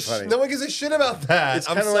one That's gives pretty funny. No one gives a shit about that. It's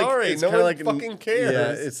I'm kinda sorry. It's no kinda one fucking cares.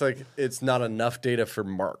 Yeah, it's like it's not enough data for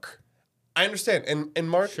Mark. I understand, and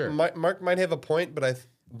Mark Sure. Mark might have a point,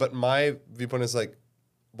 but my viewpoint is like,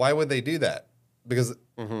 why would they do that? Because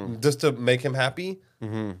just to make him happy,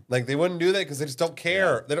 like they wouldn't do that because they just don't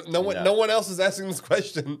care. They don't. No one else is asking this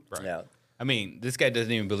question. Yeah. I mean, this guy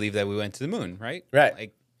doesn't even believe that we went to the moon, right? Right.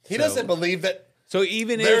 Like, He so- doesn't believe that. So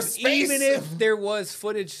even There's if space. there was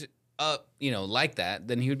footage like that,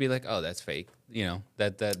 then he would be like, "Oh, that's fake." You know,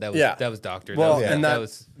 that was Yeah. that was doctored. Well, that was, and that that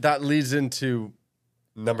was that leads into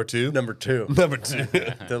Number two. number two. Number two.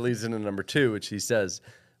 That leads into number two, which he says,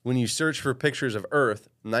 when you search for pictures of Earth,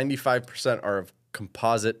 95% are of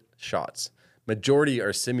composite shots. Majority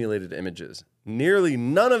are simulated images. Nearly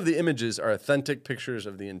none of the images are authentic pictures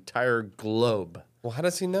of the entire globe. Well, how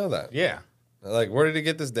does he know that? yeah. Like, where did he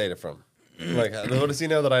get this data from? Like, what does he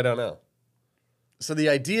know that I don't know? So the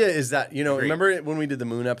idea is that, remember when we did the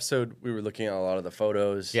moon episode, we were looking at a lot of the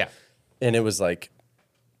photos. Yeah. And it was like,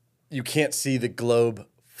 you can't see the globe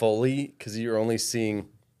fully because you're only seeing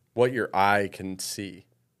what your eye can see.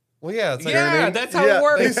 Well, yeah, it's like Yeah, that's how Yeah. it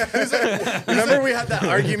works. Remember we had that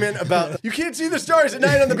argument about you can't see the stars at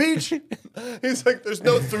night on the beach? he's like, there's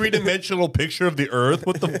no 3-dimensional picture of the Earth.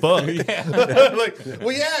 What the fuck? Like,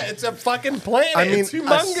 well, yeah, it's a fucking planet. I mean, it's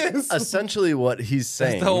humongous. Essentially what he's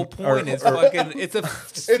saying. The whole point is fucking. It's a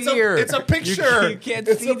sphere. it's a picture. You can't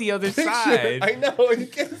It's see a the other picture. side. I know you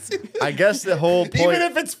can't see. I guess the whole point. Even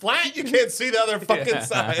if it's flat, you can't see the other fucking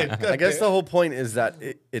side. I guess the whole point is that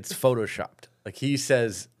it's photoshopped. Like he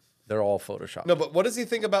says, they're all photoshopped. No, but what does he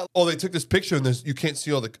think about? Oh, they took this picture and you can't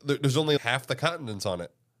see all there's only half the continents on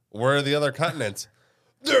it. Where are the other continents?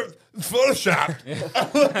 They're photoshopped.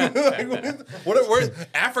 Where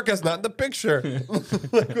Africa's not in the picture. Like,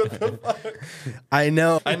 what the fuck? I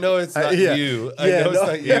know. I know it's not Yeah. you. I Yeah, know no, it's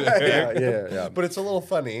not you. yeah, Eric. yeah. But it's a little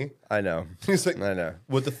funny. I know. He's like, I know.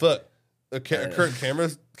 what the fuck? Current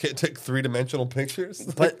cameras can't take 3-dimensional pictures.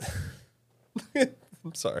 But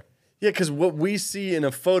I'm sorry. yeah, because what we see in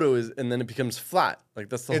a photo is, and then it becomes flat. Like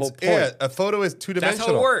that's the whole point. Yeah, a photo is 2-dimensional. That's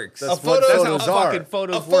how it works. That's a what photo, photos a are. fucking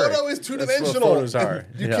photos A photo work. is That's 2-dimensional. what photos are.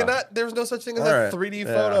 You Yeah. cannot. There's no such thing as All a right. 3D Yeah.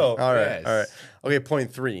 photo. All right. Yes. All right. Okay,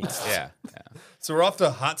 point three. Yeah. So we're off to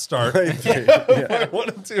a hot start. Yeah. Point 1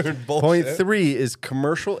 and 2 are bullshit. Point three is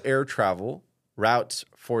commercial air travel routes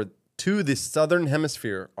to the southern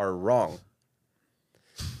hemisphere are wrong.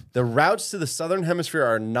 The routes to the southern hemisphere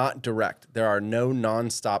are not direct. There are no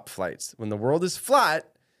non-stop flights. When the world is flat,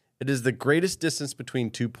 it is the greatest distance between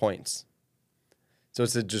 2 points. So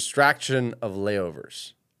it's a distraction of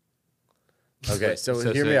layovers. Okay, so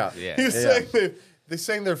hear me out. Yeah. He's saying they're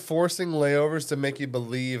saying they're forcing layovers to make you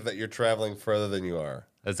believe that you're traveling further than you are.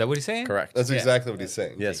 Is that what he's saying? Correct. That's exactly what he's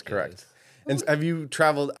saying. Yes, correct. And have you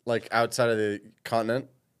traveled like outside of the continent?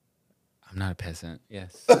 I'm not a peasant.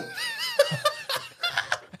 Yes. I'm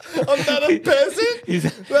not a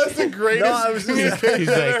peasant. That's the greatest. No, I was just He's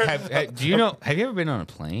like, do you know? Have you ever been on a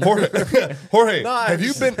plane? Jorge, No, have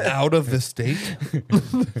you been out of the state?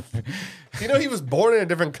 You know he was born in a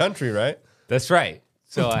different country, right? That's right.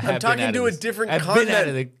 So I have I'm talking been out to of a different I've continent. been out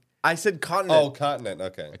of the. I said continent. Oh, continent.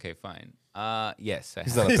 Okay. Okay, fine. Yes, I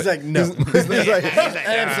have. not a He's like, no. He's like,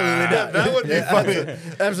 absolutely not. That would be funny.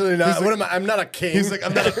 Absolutely not. What am I? I'm not a king. He's like,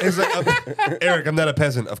 Eric, I'm not a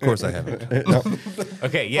peasant. Of course I haven't. No.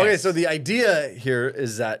 Okay, yes. Okay, so the idea here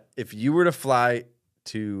is that if you were to fly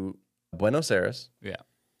to Buenos Aires, yeah.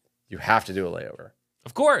 you have to do a layover.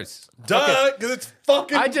 Of course. Duh, because it's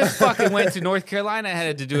fucking. I just fucking went to North Carolina. I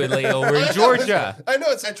had to do a layover in Georgia. I know.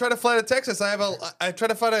 I try to fly to Texas. I try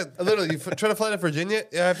to fly to literally. You try to fly to Virginia.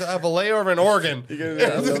 I have to have a layover in Oregon.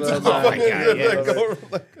 Oh my God,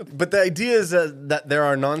 yes. But the idea is that there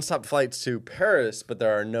are nonstop flights to Paris, but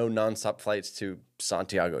there are no nonstop flights to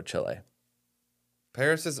Santiago, Chile.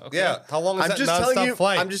 Paris is How long is I'm that just nonstop telling you.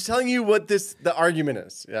 flight? I'm just telling you what the argument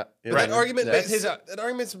is. Yeah, That argument. Yeah. That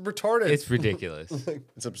argument's retarded. It's ridiculous.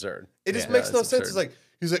 It's absurd. It just makes no sense. It's like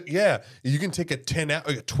he's like, yeah, you can take a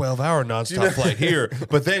 12-hour nonstop flight here,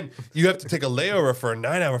 but then you have to take a layover for a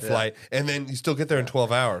 9-hour flight, and then you still get there in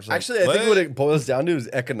 12 hours. Like, Actually, I think what it boils down to is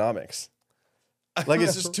economics. Like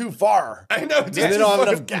it's just too far. I know. And they don't have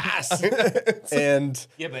enough gas. And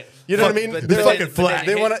Yeah, but you know what I mean? but- They're but- like, but then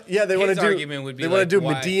they want to. Yeah, they want to his do. argument would be They want to like, do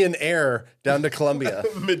why- Median Air down to Colombia.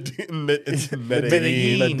 Medellin.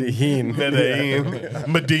 Medellin.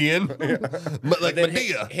 Median. Like then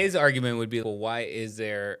Medea. his argument would be, well, why is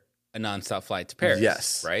there a nonstop flight to Paris?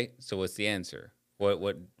 Yes. Right? So what's the answer? What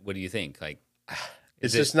do you think? Like,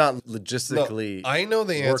 It's is just not logistically. I know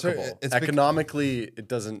the answer. workable. It's economically, it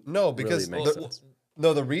doesn't. No, because really make sense.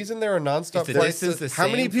 the reason there are nonstop Is the flights. distance the How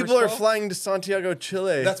many same, people first are of all? flying to Santiago,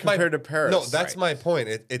 Chile compared to Paris? No, that's Right. my point.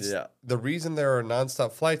 It's Yeah. the reason there are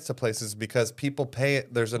nonstop flights to places because people pay.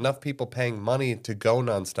 There's enough people paying money to go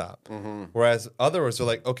nonstop. Whereas others are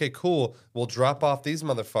like, okay, cool, we'll drop off these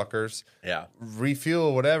motherfuckers, Yeah.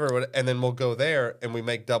 refuel whatever, and then we'll go there and we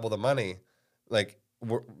make double the money. Like,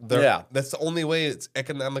 that's the only way it's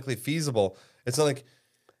economically feasible. It's not like.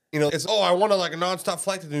 It's I want a nonstop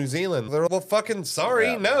flight to New Zealand. They're well, fucking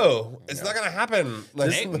sorry, no, it's not gonna happen.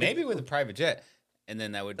 Like, maybe with a private jet, and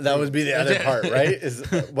then that would be the other part, right? Is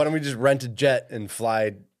why don't we just rent a jet and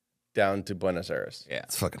fly down to Buenos Aires? Yeah,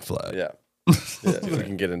 it's fucking fly. Yeah. We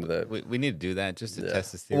can get into that. we need to do that just to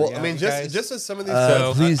test this theory. Well, I out, mean, guys. just as some of these.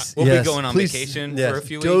 So we'll be going on vacation for a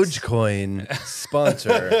few weeks. Dogecoin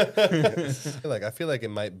sponsor. I feel like it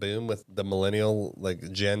might boom with the millennial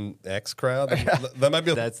Gen X crowd. That might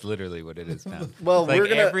be. That's literally what it is now. Well, like we're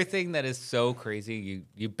gonna everything that is so crazy,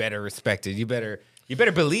 you better respect it. You better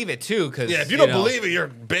believe it too, because if you don't believe it, you're a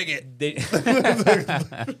bigot.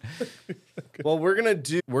 Well, we're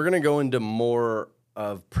gonna go into more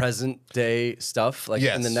of present day stuff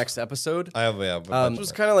in the next episode. I have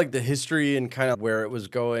just kind of like the history and kind of where it was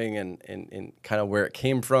going and kind of where it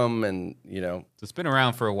came from and it's been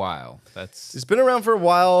around for a while. It's been around for a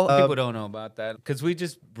while. People don't know about that because we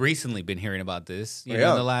just recently been hearing about this, in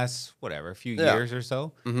the last few years or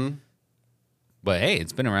so. Mm-hmm. But hey,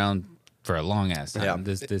 it's been around for a long ass time. Yeah.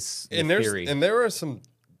 This theory.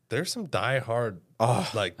 There's some diehard.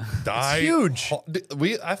 Huge.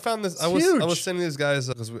 I found this. I huge. was sending these guys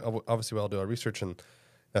because obviously we all do our research, and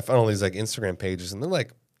I found all these Instagram pages, and they're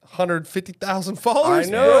 150,000 followers. I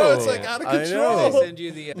know. Bro. It's out of I control. know. They send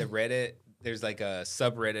you the Reddit. There's a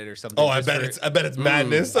subreddit or something. Oh, I bet it's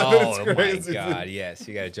madness. I bet it's crazy. My god, yes,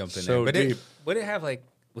 you got to jump in So there. But deep. would it have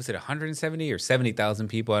was it 170 or 70,000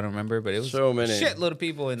 people? I don't remember, but it was So many. shitload of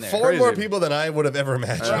people in there. Far more people than I would have ever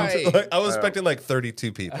imagined. Right. I was expecting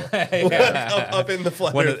 32 people up in the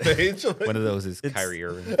flat Earth page. One of those is Kyrie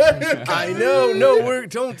Irving. I know. No,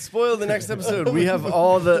 don't spoil the next episode. We have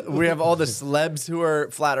all the celebs who are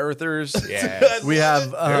flat earthers. Yeah, We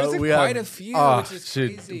have There's quite a few, which is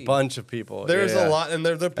crazy. A bunch of people. There's Yeah. a lot, and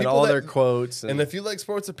they're people and all that, their quotes. And if you like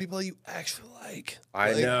sports, the people you actually like.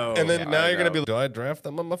 I know. And then now I you're gonna know. be, do I draft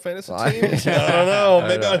them on my fantasy team? I don't know.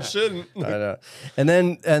 Maybe I shouldn't. I know. And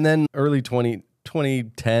then early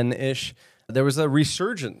 2010-ish, there was a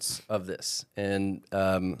resurgence of this. And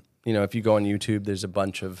if you go on YouTube, there's a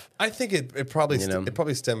bunch of I think it probably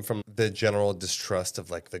stemmed from the general distrust of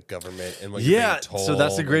the government and what you're being told. So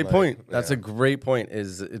that's a great and, point. That's a great point.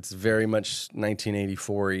 Is it's very much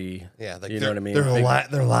 1984-y. Yeah, you know what I mean.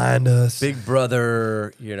 They're lying to us. Big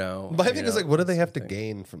Brother. But I think it's what do they have to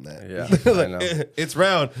gain from that? Yeah, I know. It's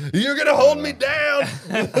round. You're gonna hold me down.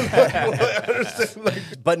 I understand.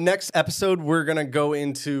 But next episode, we're gonna go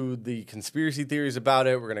into the conspiracy theories about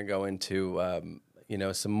it. We're gonna go into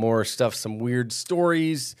some more stuff, some weird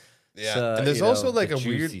stories. Yeah, and there's also a juicy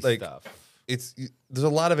weird stuff. There's a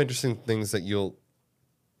lot of interesting things that you'll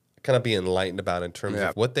kind of be enlightened about in terms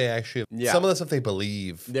of what they actually some of the stuff they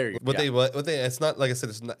believe. There you go. What they it's not like I said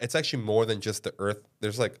it's actually more than just the earth.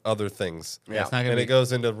 There's other things. Yeah, it's not gonna and be, it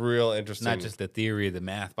goes into real interesting. not just the theory, the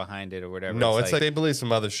math behind it or whatever. No, it's like they believe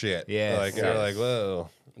some other shit. Yes, you're yes. whoa.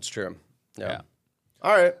 It's true. yeah.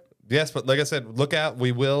 All right. Yes, but like I said, look out.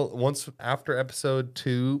 We will once after episode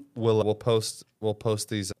 2, we'll post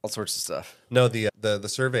these. All sorts of stuff. No, the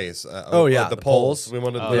surveys. The the polls. We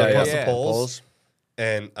want to post the Yeah. polls.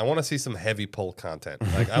 and I want to see some heavy poll content.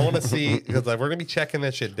 Like I want to see because like we're gonna be checking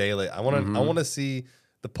that shit daily. I want to see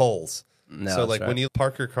the polls. No, so like when you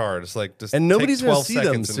park your car, just and nobody's take 12 gonna see them,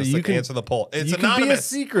 seconds so and just, you like, can answer the poll. It's you anonymous. can be a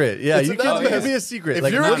secret. Yeah, It's you anonymous. can be a secret. If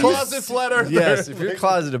like, you're a closet flat earther, yes, if you're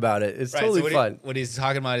closet about it, it's totally so fun. What he's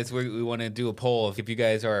talking about is we want to do a poll if you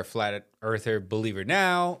guys are a flat earther believer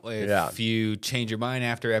now, if you change your mind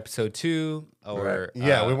after episode 2, or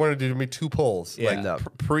we wanted to do 2 polls. Yeah.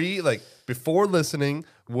 Like before listening,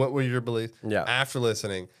 what were your beliefs? Yeah. After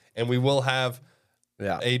listening, and we will have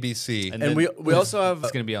ABC, and we also have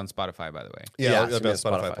it's going to be on Spotify, by the way. Yeah, it's about gonna be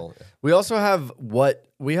Spotify Spotify. poll. We also have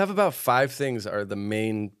about 5 things are the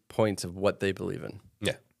main points of what they believe in.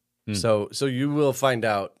 Yeah. So you will find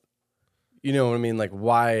out. You know what I mean? Like,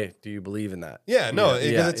 why do you believe in that? Yeah, no,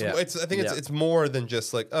 because Yeah, it's. I think it's more than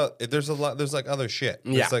just like there's a lot. There's like other shit.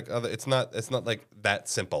 Yeah. It's like it's not like that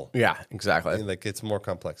simple. Yeah, exactly. Like it's more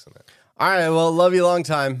complex than that. All right. Well, love you long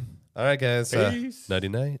time. All right, guys. Peace. Nighty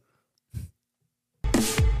night.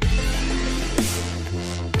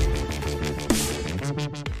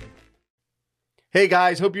 Hey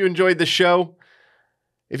guys, hope you enjoyed the show.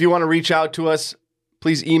 If you want to reach out to us,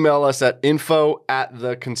 please email us at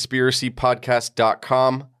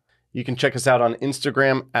info@theconspiracypodcast.com. You can check us out on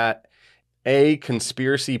Instagram at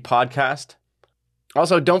 @conspiracypodcast.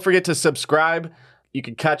 Also, don't forget to subscribe. You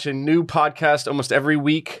can catch a new podcast almost every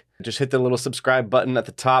week. Just hit the little subscribe button at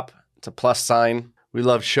the top. It's a plus sign. We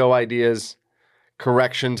love show ideas,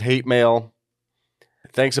 corrections, hate mail.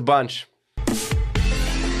 Thanks a bunch.